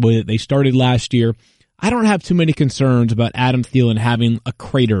 clearly, after the way that they started last year. I don't have too many concerns about Adam Thielen having a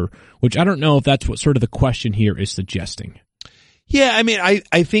crater, which I don't know if that's what sort of the question here is suggesting. Yeah, I mean,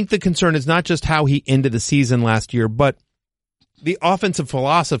 I think the concern is not just how he ended the season last year, but the offensive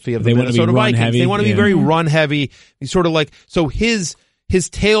philosophy of the Minnesota Vikings. Heavy. They want to be very run heavy. He's sort of like, so his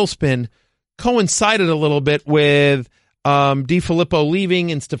tailspin coincided a little bit with DiFilippo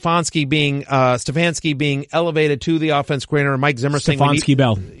leaving and Stefanski being elevated to the offense coordinator, and Mike Zimmer saying Stefanski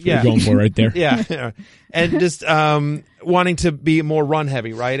Bell. You're going for right there. Yeah. And just wanting to be more run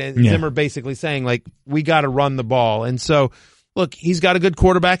heavy, right? And Zimmer basically saying, like, we got to run the ball. And so, look, he's got a good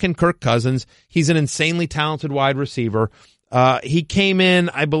quarterback in Kirk Cousins. He's an insanely talented wide receiver. He came in,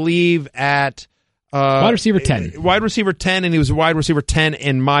 I believe, at wide receiver 10. Wide receiver 10, and he was a wide receiver 10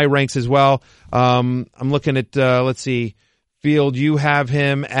 in my ranks as well. I'm looking at, let's see, Field, you have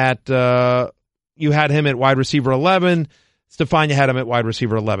him at, you had him at wide receiver 11. Stefania had him at wide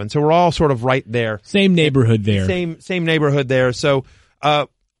receiver 11. So we're all sort of right there. Same neighborhood there. Same neighborhood there. So,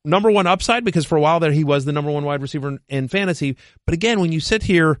 number one upside, because for a while there he was the number one wide receiver in fantasy. But again, when you sit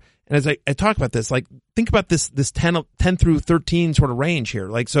here, and as I talk about this, like, think about this 10 through 13 sort of range here.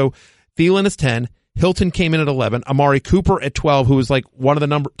 Like, so Thielen is 10. Hilton came in at 11. Amari Cooper at 12, who was like one of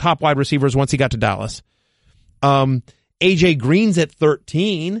the top wide receivers once he got to Dallas. AJ Green's at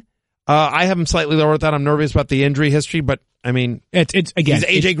 13. I have him slightly lower at that. I'm nervous about the injury history, but I mean, it's again,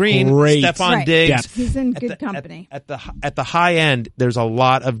 he's AJ Green, great. Stephon Diggs. Depth. He's in good company. At the high end, there's a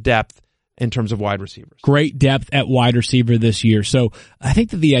lot of depth in terms of wide receivers. Great depth at wide receiver this year. So I think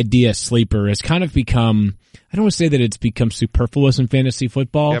that the idea sleeper has kind of become, I don't want to say that it's become superfluous in fantasy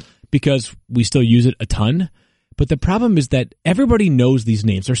football because we still use it a ton. But the problem is that everybody knows these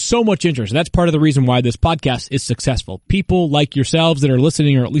names. There's so much interest. That's part of the reason why this podcast is successful. People like yourselves that are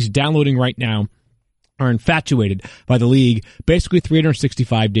listening or at least downloading right now are infatuated by the league basically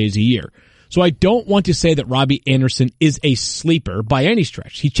 365 days a year. So I don't want to say that Robbie Anderson is a sleeper by any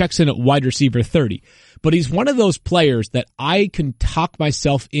stretch. He checks in at wide receiver 30. But he's one of those players that I can talk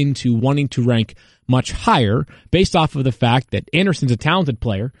myself into wanting to rank much higher based off of the fact that Anderson's a talented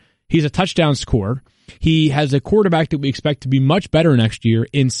player. He's a touchdown scorer. He has a quarterback that we expect to be much better next year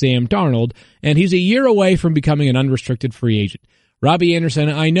in Sam Darnold, and he's a year away from becoming an unrestricted free agent. Robbie Anderson,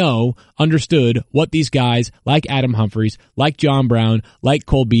 I know, understood what these guys like Adam Humphries, like John Brown, like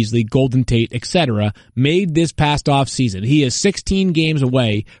Cole Beasley, Golden Tate, etc., made this past off season. He is 16 games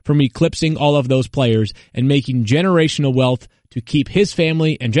away from eclipsing all of those players and making generational wealth to keep his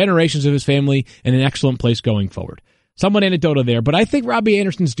family and generations of his family in an excellent place going forward. Somewhat anecdotal there, but I think Robbie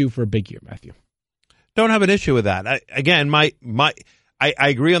Anderson's due for a big year, Matthew. Don't have an issue with that. I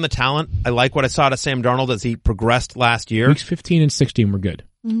agree on the talent. I like what I saw to Sam Darnold as he progressed last year. Weeks 15 and 16 were good.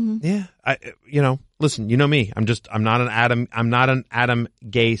 Mm-hmm. Yeah. Listen, you know me. I'm not an Adam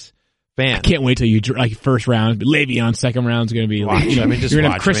Gase fan. I can't wait till you like first round. Le'Veon second round is going to be like, you're going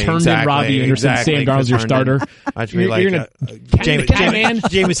to have Chris Herndon, Robbie Anderson, Sam Darnold's your starter. Watch me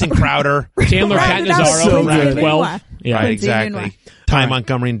Jamison Crowder, Chandler Catanzaro, round 12. Yeah, right, exactly. Ty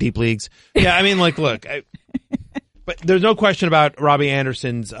Montgomery in deep leagues. Yeah, I mean, like, look, but there's no question about Robbie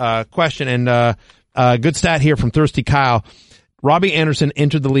Anderson's question. And good stat here from Thirsty Kyle. Robbie Anderson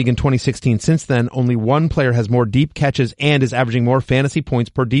entered the league in 2016. Since then, only one player has more deep catches and is averaging more fantasy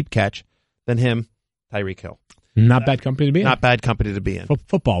points per deep catch than him, Tyreek Hill. Not bad company to be in. Not bad company to be in.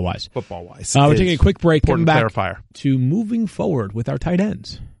 Football-wise. Football-wise. We're taking a quick break. Coming back clarifier. To moving forward with our tight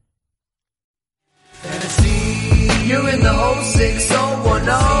ends. Fantasy, you're in the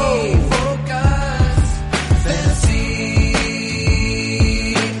 06010. Focus.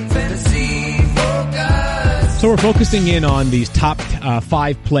 Fantasy focus. So we're focusing in on these top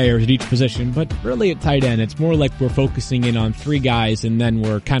 5 players at each position, but really at tight end, it's more like we're focusing in on 3 guys and then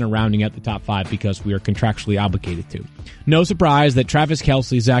we're kind of rounding out the top 5 because we are contractually obligated to. No surprise that Travis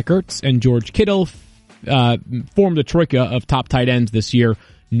Kelce, Zach Ertz, and George Kittle formed a troika of top tight ends this year.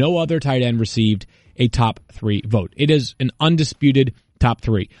 No other tight end received a top 3 vote. It is an undisputed top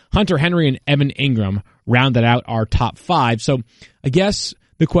 3. Hunter Henry and Evan Ingram rounded out our top 5. So I guess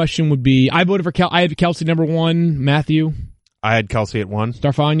the question would be, I voted for I had Kelce number 1. Matthew? I had Kelce at 1.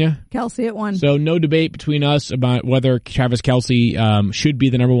 Starfania? Kelce at 1. So no debate between us about whether Travis Kelce should be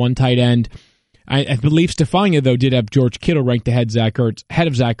the number 1 tight end. I believe Stefania, though, did have George Kittle ranked ahead of Zach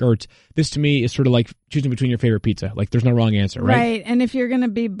Ertz. This, to me, is sort of like choosing between your favorite pizza. Like, there's no wrong answer, right? Right, and if you're going to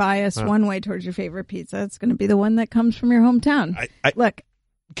be biased one way towards your favorite pizza, it's going to be the one that comes from your hometown. Look.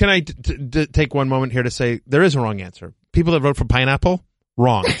 Can I take one moment here to say there is a wrong answer? People that vote for pineapple,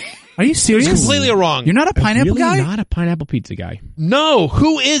 wrong. Are you serious? It's completely wrong. You're not a pineapple really guy? Not a pineapple pizza guy. No,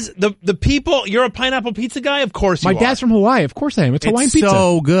 who is the people? You're a pineapple pizza guy? Of course you My dad's are. from Hawaii. Of course I am. It's Hawaiian It's pizza.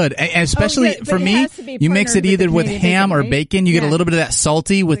 so good. And especially but for it me, has to be you mix it partnered with either the with Canadian ham or bacon, right? bacon. You get a Yeah. little bit of that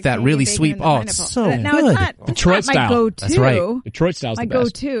salty with The that really Canadian sweet. bacon Oh, and the it's pineapple. so Now, good. it's not Detroit my style. go-to. That's right. Detroit style's My the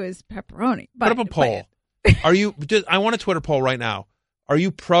best. go-to is pepperoni. Put up a poll. Are you? I want a Twitter poll right now. Are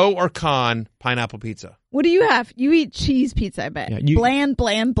you pro or con pineapple pizza? What do you have? You eat cheese pizza, I bet. Yeah,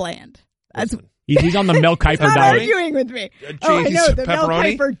 bland. That's He's on the Mel Kiper not diet. arguing with me. Cheese, I know. The Mel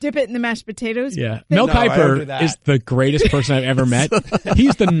pepperoni? Kiper, dip it in the mashed potatoes. Yeah. Mel No, I don't do Kiper that. is the greatest person I've ever met.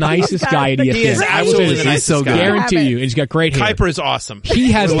 He's the nicest got guy at the ESPN. He is greatest- absolutely the He's nicest so good. guy. Guarantee Have it. you. And he's got great hair. Kiper is awesome.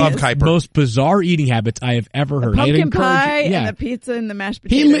 He has I love the Kiper. most bizarre eating habits I have ever heard. I'd Pumpkin encourage pie you- and the pizza and the mashed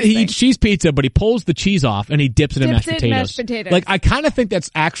potatoes. He thing. eats cheese pizza, but he pulls the cheese off and he dips it in Dips mashed it in potatoes. mashed potatoes. Like, I kind of think that's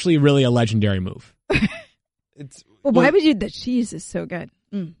actually really a legendary move. It's Well, why would you? The cheese is so good.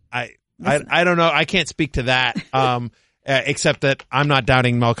 I don't know. I can't speak to that. Except that I'm not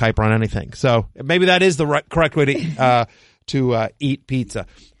doubting Mel Kiper on anything. So maybe that is the correct way to eat pizza.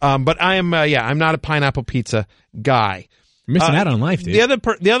 But I am I'm not a pineapple pizza guy. You're missing out on life, dude.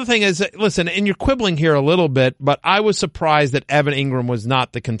 The other thing is that, listen, and you're quibbling here a little bit, but I was surprised that Evan Ingram was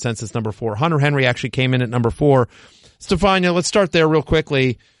not the consensus number 4. Hunter Henry actually came in at number 4. Stefania, let's start there real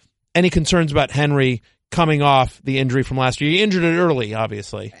quickly. Any concerns about Henry coming off the injury from last year? He injured it early,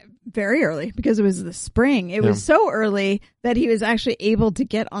 obviously. Very early because it was the spring. It was so early that he was actually able to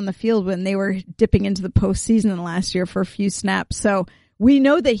get on the field when they were dipping into the postseason last year for a few snaps. So we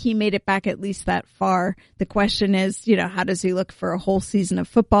know that he made it back at least that far. The question is, how does he look for a whole season of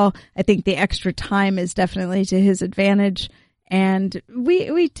football? I think the extra time is definitely to his advantage. And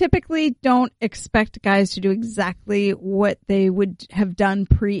we typically don't expect guys to do exactly what they would have done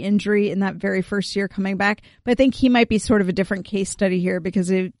pre-injury in that very first year coming back. But I think he might be sort of a different case study here because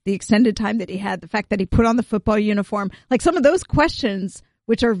of the extended time that he had, the fact that he put on the football uniform. Like some of those questions,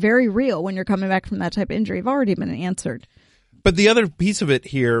 which are very real when you're coming back from that type of injury, have already been answered. But the other piece of it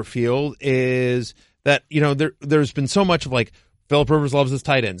here, Field, is that, there's been so much of like, Phillip Rivers loves his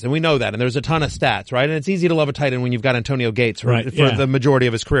tight ends, and we know that, and there's a ton of stats, right? And it's easy to love a tight end when you've got Antonio Gates for the majority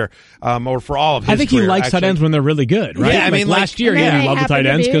of his career, or for all of his career. I think he likes tight ends when they're really good, right? Yeah, I mean, last year he and didn't they love the tight happen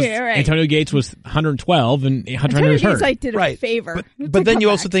to ends be, because right. Antonio Gates was 112 and Hunter Henry was hurt. Did a favor. But then you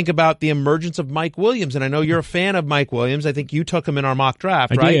also think about the emergence of Mike Williams, and I know you're a fan of Mike Williams. I think you took him in our mock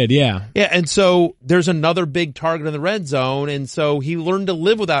draft, right? I did, yeah. Yeah, and so there's another big target in the red zone, and so he learned to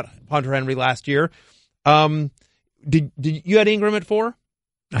live without Hunter Henry last year. Did you had Ingram at 4?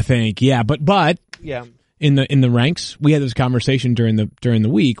 I think, yeah, but Yeah. in the ranks, we had this conversation during the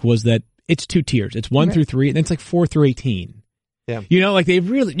week was that it's 2 tiers. It's 1 through 3, and then it's like 4 through 18. Yeah.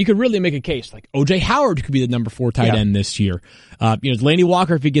 You could really make a case like OJ Howard could be the number 4 tight end this year. Delaney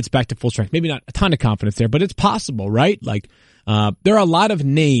Walker, if he gets back to full strength, maybe not a ton of confidence there, but it's possible, right? Like, there are a lot of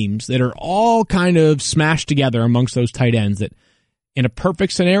names that are all kind of smashed together amongst those tight ends that in a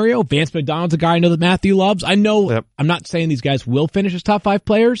perfect scenario, Vance McDonald's a guy I know that Matthew loves. I know I'm not saying these guys will finish as top 5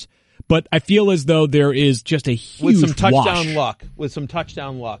 players, but I feel as though there is just a huge with some touchdown wash.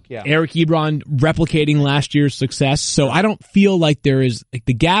 luck. Yeah. Eric Ebron replicating last year's success. So I don't feel like there is like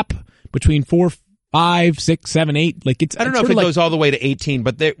the gap between 4, 5, 6, 7, 8. Like I don't know if it goes all the way to 18,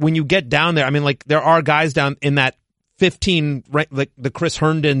 but when you get down there, I mean, like there are guys down in that 15, right, like the Chris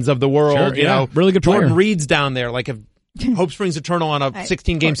Herndons of the world. Sure, really good Jordan player. Reed's down there. Like if hope springs eternal on a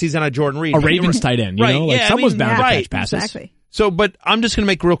 16-game season on Jordan Reed. A Ravens tight end, someone's bound to catch passes. Exactly. So, but I'm just going to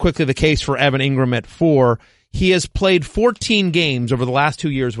make real quickly the case for Evan Ingram at 4. He has played 14 games over the last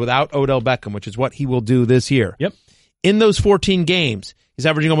 2 years without Odell Beckham, which is what he will do this year. Yep. In those 14 games, he's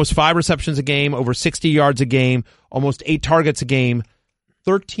averaging almost 5 receptions a game, over 60 yards a game, almost 8 targets a game,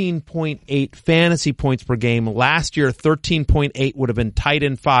 13.8 fantasy points per game. Last year, 13.8 would have been tight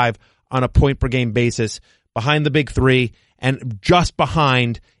end 5 on a point per game basis, behind the big 3 and just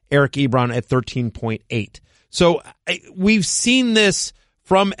behind Eric Ebron at 13.8. So we've seen this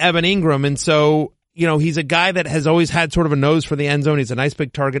from Evan Ingram, and so, he's a guy that has always had sort of a nose for the end zone. He's a nice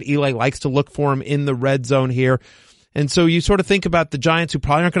big target. Eli likes to look for him in the red zone here. And so you sort of think about the Giants, who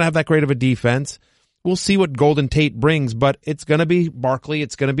probably aren't going to have that great of a defense. We'll see what Golden Tate brings, but it's going to be Barkley,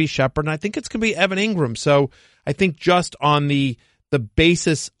 it's going to be Shepard, and I think it's going to be Evan Ingram. So I think just on the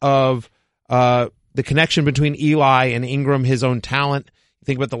basis of the connection between Eli and Ingram, his own talent, you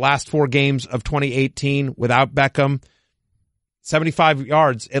think about the last 4 games of 2018 without Beckham, 75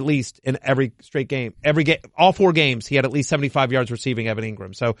 yards at least in every straight game. All 4 games, he had at least 75 yards receiving, Evan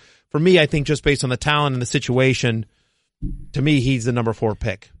Ingram. So for me, I think just based on the talent and the situation, to me, he's the number 4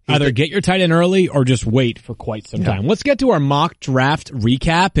 pick. Either get your tight end early or just wait for quite some time. Let's get to our mock draft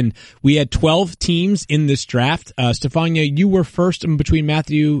recap. And we had 12 teams in this draft. Stefania, you were first in between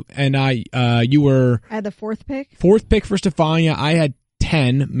Matthew and I. I had the 4th pick. 4th pick for Stefania. I had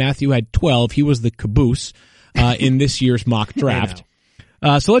 10. Matthew had 12. He was the caboose in this year's mock draft.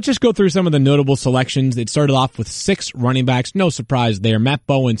 So let's just go through some of the notable selections. It started off with 6 running backs. No surprise there. Matt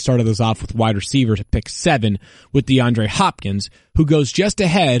Bowen started us off with wide receivers at pick 7 with DeAndre Hopkins, who goes just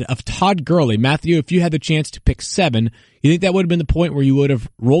ahead of Todd Gurley. Matthew, if you had the chance to pick 7, you think that would have been the point where you would have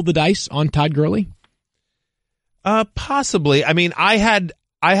rolled the dice on Todd Gurley? Possibly. I mean, I had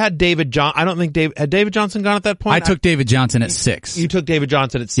David Johnson. I don't think had David Johnson gone at that point? I took David Johnson at 6. You took David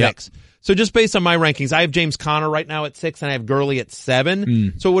Johnson at 6. Yep. So just based on my rankings, I have James Conner right now at 6 and I have Gurley at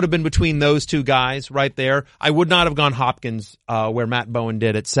 7. So it would have been between those two guys right there. I would not have gone Hopkins, where Matt Bowen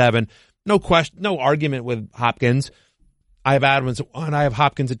did at 7. No question, no argument with Hopkins. I have Adams at 1. I have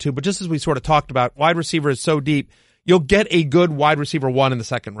Hopkins at 2. But just as we sort of talked about, wide receiver is so deep. You'll get a good wide receiver 1 in the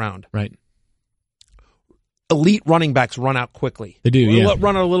second round. Right. Elite running backs run out quickly. They do, yeah.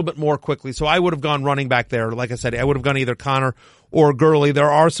 Run out a little bit more quickly. So I would have gone running back there. Like I said, I would have gone either Conner or Gurley.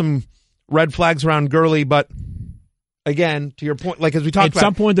 There are some red flags around Gurley, but again, to your point, like as we talked about. At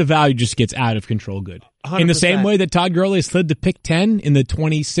some point, the value just gets out of control good. 100%. In the same way that Todd Gurley slid to pick 10 in the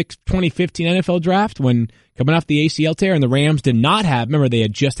 2015 NFL draft when coming off the ACL tear and the Rams did not have, remember they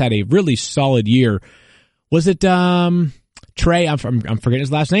had just had a really solid year. Was it Trey? I'm forgetting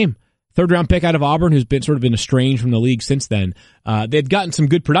his last name. 3rd round pick out of Auburn, who's been sort of been estranged from the league since then. They'd gotten some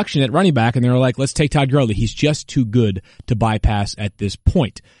good production at running back, and they were like, let's take Todd Gurley. He's just too good to bypass at this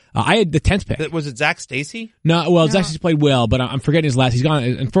point. I had the 10th pick. Was it Zach Stacy? No, Zach Stacy played well, but I'm forgetting his last. He's gone.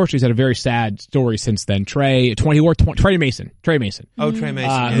 Unfortunately, he's had a very sad story since then. Trey Mason. Oh, Trey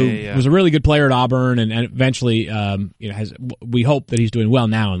Mason. Who was a really good player at Auburn, and eventually, we hope that he's doing well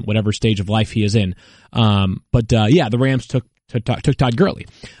now in whatever stage of life he is in. The Rams took Todd Gurley.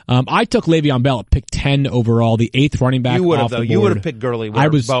 I took Le'Veon Bell at pick 10 overall, the 8th running back. You would have, off the though. board. You would have picked Gurley. I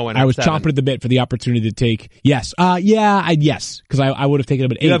was Bowen chomping at the bit for the opportunity to take. Yes. Yes. Because I would have taken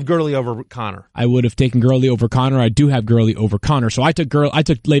him at 8. You have Gurley over Conner. I would have taken Gurley over Conner. I do have Gurley over Conner. So I took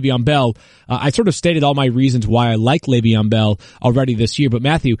Le'Veon Bell. I sort of stated all my reasons why I like Le'Veon Bell already this year. But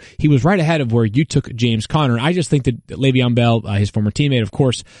Matthew, he was right ahead of where you took James Conner. I just think that Le'Veon Bell, his former teammate, of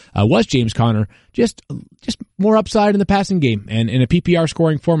course, was James Conner. Just more upside in the passing game. And in a PPR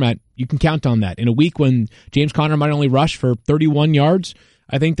scoring format, you can count on that. In a week when James Conner might only rush for 31 yards,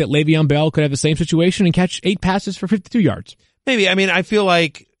 I think that Le'Veon Bell could have the same situation and catch 8 passes for 52 yards. Maybe. I mean, I feel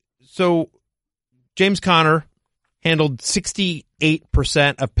like, so James Conner handled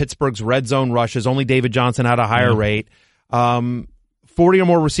 68% of Pittsburgh's red zone rushes. Only David Johnson had a higher rate. 40 or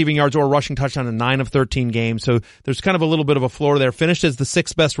more receiving yards or rushing touchdown in 9 of 13 games. So there's kind of a little bit of a floor there. Finished as the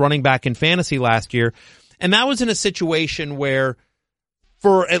 6th best running back in fantasy last year. And that was in a situation where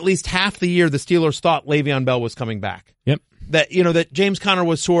for at least half the year, the Steelers thought Le'Veon Bell was coming back. Yep. That James Conner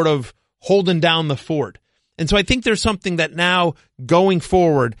was sort of holding down the fort. And so I think there's something that now going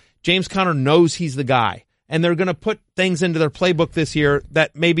forward, James Conner knows he's the guy. And they're going to put things into their playbook this year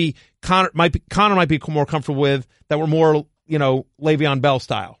that maybe Conner might be more comfortable with, that were more, Le'Veon Bell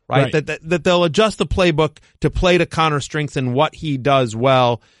style, right? That they'll adjust the playbook to play to Conner's strengths and what he does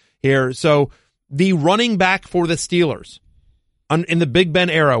well here. So the running back for the Steelers in the Big Ben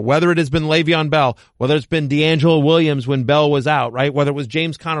era, whether it has been Le'Veon Bell, whether it's been D'Angelo Williams when Bell was out, right? Whether it was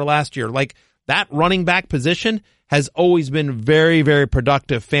James Conner last year, like that running back position has always been very, very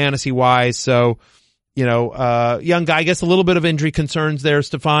productive fantasy wise. So, young guy, I guess a little bit of injury concerns there,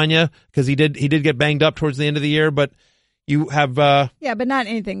 Stefania, because he did get banged up towards the end of the year, but you have, but not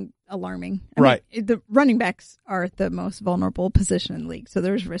anything alarming. Right. I mean, the running backs are the most vulnerable position in the league, so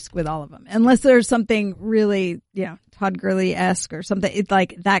there's risk with all of them. Unless there's something really, Todd Gurley-esque or something, it's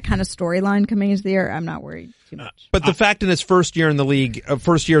like that kind of storyline coming into the year, I'm not worried too much. But the fact in his first year in the league,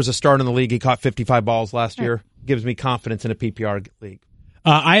 first year as a start in the league, he caught 55 balls last year, gives me confidence in a PPR league.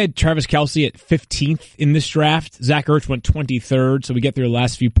 I had Travis Kelce at 15th in this draft. Zach Ertz went 23rd, so we get through the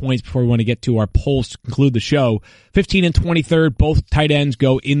last few points before we want to get to our polls to conclude the show. 15 and 23rd, both tight ends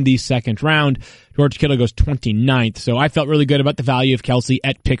go in the second round. George Kittle goes 29th, so I felt really good about the value of Kelce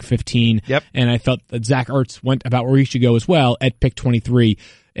at pick 15. Yep. And I felt that Zach Ertz went about where he should go as well at pick 23.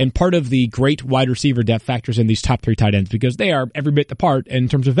 And part of the great wide receiver depth factors in these top 3 tight ends because they are every bit apart in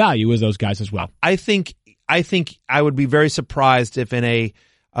terms of value as those guys as well. I think I would be very surprised if in a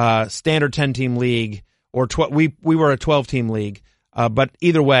standard 10-team league or we were a 12-team league, but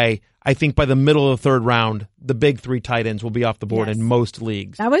either way, I think by the middle of the third round, the big 3 tight ends will be off the board in most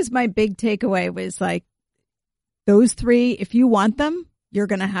leagues. That was my big takeaway was like those three, if you want them, you're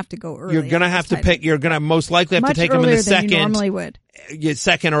going to have to go early. You're going to have to pick. You're going to most likely have much to take them in the earlier than second. you normally would.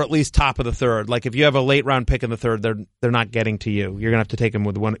 Second or at least top of the third. Like if you have a late round pick in the third, they're not getting to you. You're going to have to take them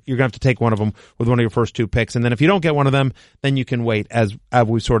with one. You're going to have to take one of them with one of your first two picks, and then if you don't get one of them, then you can wait, as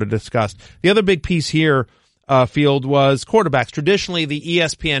we sort of discussed. The other big piece here, Field, was quarterbacks. Traditionally, the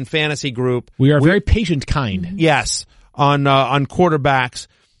ESPN Fantasy Group. We are very patient kind. Yes, on quarterbacks.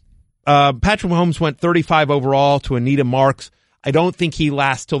 Patrick Mahomes went 35 overall to Anita Marks. I don't think he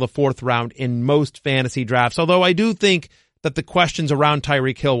lasts till the fourth round in most fantasy drafts, although I do think that the questions around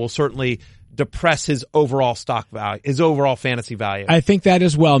Tyreek Hill will certainly depress his overall stock value, his overall fantasy value. I think that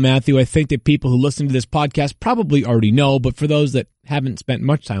as well, Matthew. I think that people who listen to this podcast probably already know, but for those that haven't spent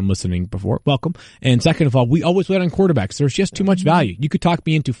much time listening before, welcome. And second of all, we always wait on quarterbacks. There's just too much value. You could talk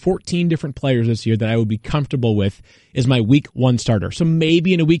me into 14 different players this year that I would be comfortable with as my week 1 starter. So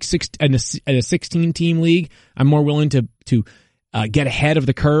maybe in a week 6 in a 16-team league, I'm more willing to get ahead of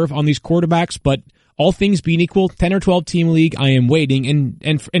the curve on these quarterbacks, but all things being equal, 10 or 12 team league, I am waiting. And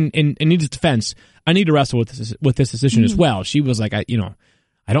in Anita's defense, I need to wrestle with this decision as well. She was like, I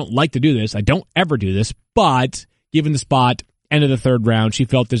don't like to do this. I don't ever do this, but given the spot, end of the third round, she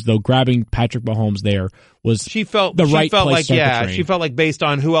felt as though grabbing Patrick Mahomes there was she felt right place. She felt like based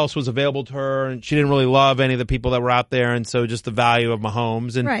on who else was available to her, and she didn't really love any of the people that were out there, and so just the value of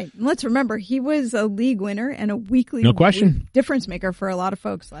Mahomes. And right. And let's remember, he was a league winner and a weekly difference maker for a lot of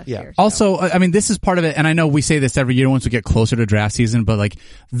folks last year. So. Also, I mean, this is part of it, and I know we say this every year once we get closer to draft season, but like,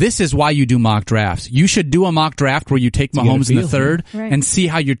 this is why you do mock drafts. You should do a mock draft where you take Mahomes in the third and see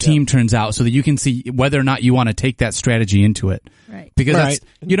how your team turns out so that you can see whether or not you want to take that strategy into it. Right. Because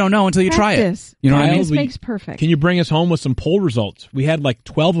you don't know until you try it. You know what I mean? Makes perfect. Can you bring us home with some poll results? We had like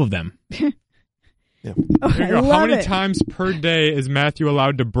 12 of them. How many times per day is Matthew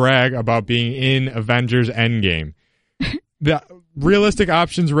allowed to brag about being in Avengers Endgame? The realistic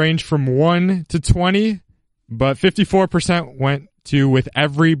options range from 1 to 20, but 54% went to with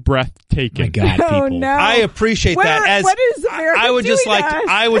every breath taken. My God, people. Oh, no. I appreciate that. As what is America I would just doing like to us?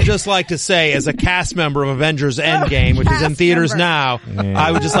 I would just like to say, as a cast member of Avengers Endgame, which is in theaters now,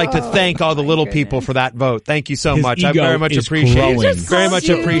 I would just like to thank all the little people for that vote. Thank you so much. I very much appreciate it. Very much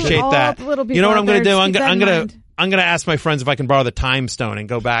appreciate that. You know what I'm going to do? I'm going to ask my friends if I can borrow the time stone and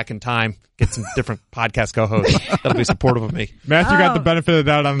go back in time, get some different podcast co-hosts that'll be supportive of me. Matthew got the benefit of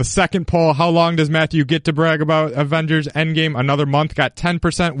that on the second poll. How long does Matthew get to brag about Avengers Endgame? Another month got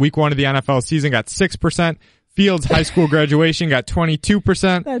 10%. Week 1 of the NFL season got 6%. Fields high school graduation got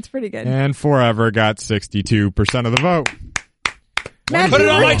 22%. That's pretty good. And Forever got 62% of the vote. Matthew, put it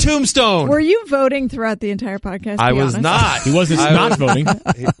on my tombstone. Were you voting throughout the entire podcast? I was not. He wasn't not voting.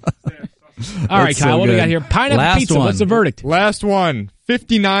 All right, Kyle, what do we got here? Pineapple pizza. What's the verdict? Last one.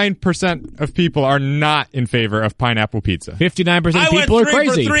 59% of people are not in favor of pineapple pizza. 59% of people are crazy.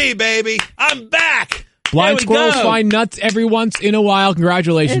 I went 3 for 3, baby. I'm back. Blind squirrels find nuts every once in a while.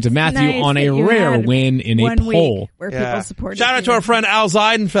 Congratulations to Matthew on a rare win in a poll. Where people supported Shout out to our friend Al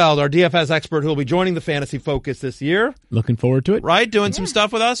Zeidenfeld, our DFS expert, who will be joining the Fantasy Focus this year. Looking forward to it. Right? Doing some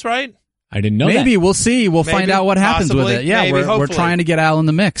stuff with us, right? I didn't know Maybe. that. We'll see. We'll find out what happens with it. Yeah, we're trying to get Al in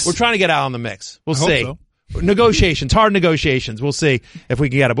the mix. We're trying to get Al in the mix. We'll see. So. Negotiations, hard negotiations. We'll see if we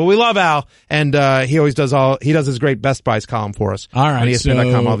can get it. But we love Al, and he always does he does his great Best Buys column for us. All right, on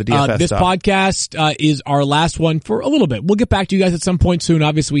ESPN.com, all the DFS this stuff. podcast is our last one for a little bit. We'll get back to you guys at some point soon.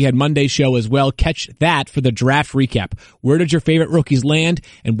 Obviously, we had Monday's show as well. Catch that for the draft recap. Where did your favorite rookies land,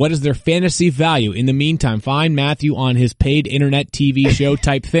 and what is their fantasy value? In the meantime, find Matthew on his paid internet TV show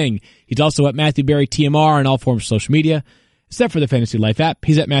type thing. He's also at Matthew Berry TMR on all forms of social media, except for the Fantasy Life app.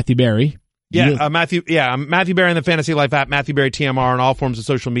 He's at Matthew Berry. Matthew Berry in the Fantasy Life app, Matthew Berry TMR on all forms of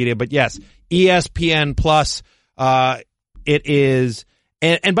social media. But yes, ESPN Plus, it is,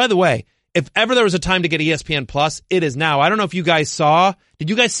 and by the way, if ever there was a time to get ESPN Plus, it is now. I don't know if you guys did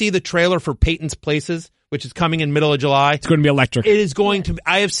you guys see the trailer for Peyton's Places, which is coming in middle of July? It's going to be electric. It is going to,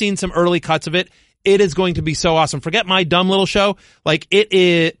 I have seen some early cuts of it. It is going to be so awesome. Forget my dumb little show. Like, it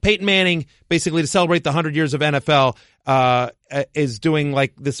is, Peyton Manning, basically to celebrate the 100 years of NFL, is doing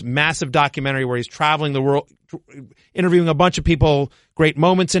like this massive documentary where he's traveling the world, interviewing a bunch of people, great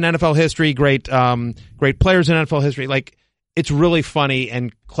moments in NFL history, great players in NFL history. Like, it's really funny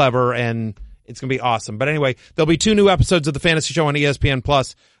and clever, and it's going to be awesome. But anyway, there'll be 2 new episodes of the Fantasy Show on ESPN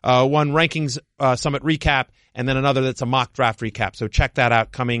Plus. One Rankings Summit recap, and then another that's a mock draft recap. So check that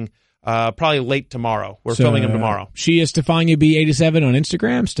out coming probably late tomorrow. We're filming them tomorrow. She is Stefania B87 on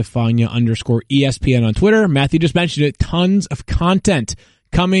Instagram, Stefania_ESPN on Twitter. Matthew just mentioned it. Tons of content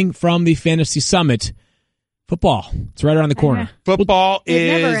coming from the Fantasy Summit. Football. It's right around the corner. Football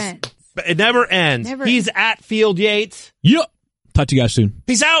It never ends. But it never ends. He's at Field Yates. Yep. Talk to you guys soon.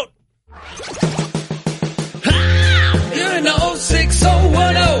 Peace out. You're in the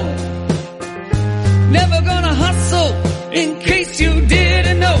 06010. Never gonna hustle in case you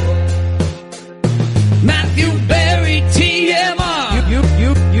didn't know. Matthew Berry,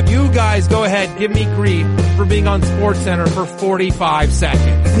 TMR. You guys go ahead. Give me grief for being on SportsCenter for 45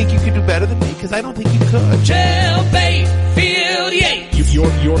 seconds. I think you could do better than me because I don't think you could. Jailbait, Field Yates.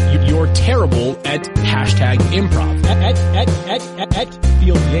 You're terrible at hashtag improv. At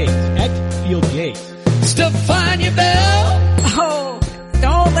Field Yates. At Field Yates. Stefania Bell. Oh,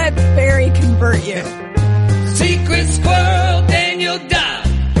 don't let Barry convert you. Secret Squirrel, Daniel Dodd.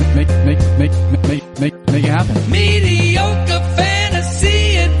 Make it happen. Mediocre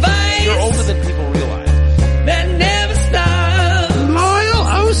fantasy advice. You're older than people realize. That never stops.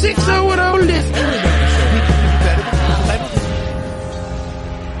 Loyal 06010 listener.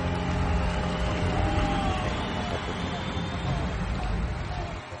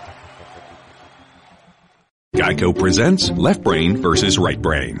 Geico presents Left Brain versus Right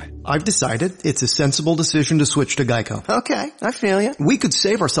Brain. I've decided it's a sensible decision to switch to Geico. Okay, I feel you. We could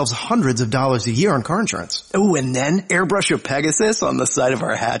save ourselves hundreds of dollars a year on car insurance. Oh, and then airbrush a Pegasus on the side of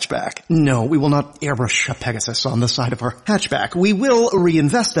our hatchback. No, we will not airbrush a Pegasus on the side of our hatchback. We will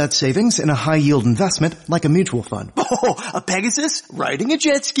reinvest that savings in a high-yield investment like a mutual fund. Oh, a Pegasus riding a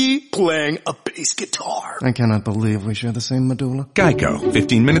jet ski, playing a bass guitar. I cannot believe we share the same medulla. Geico.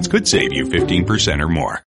 15 minutes could save you 15% or more.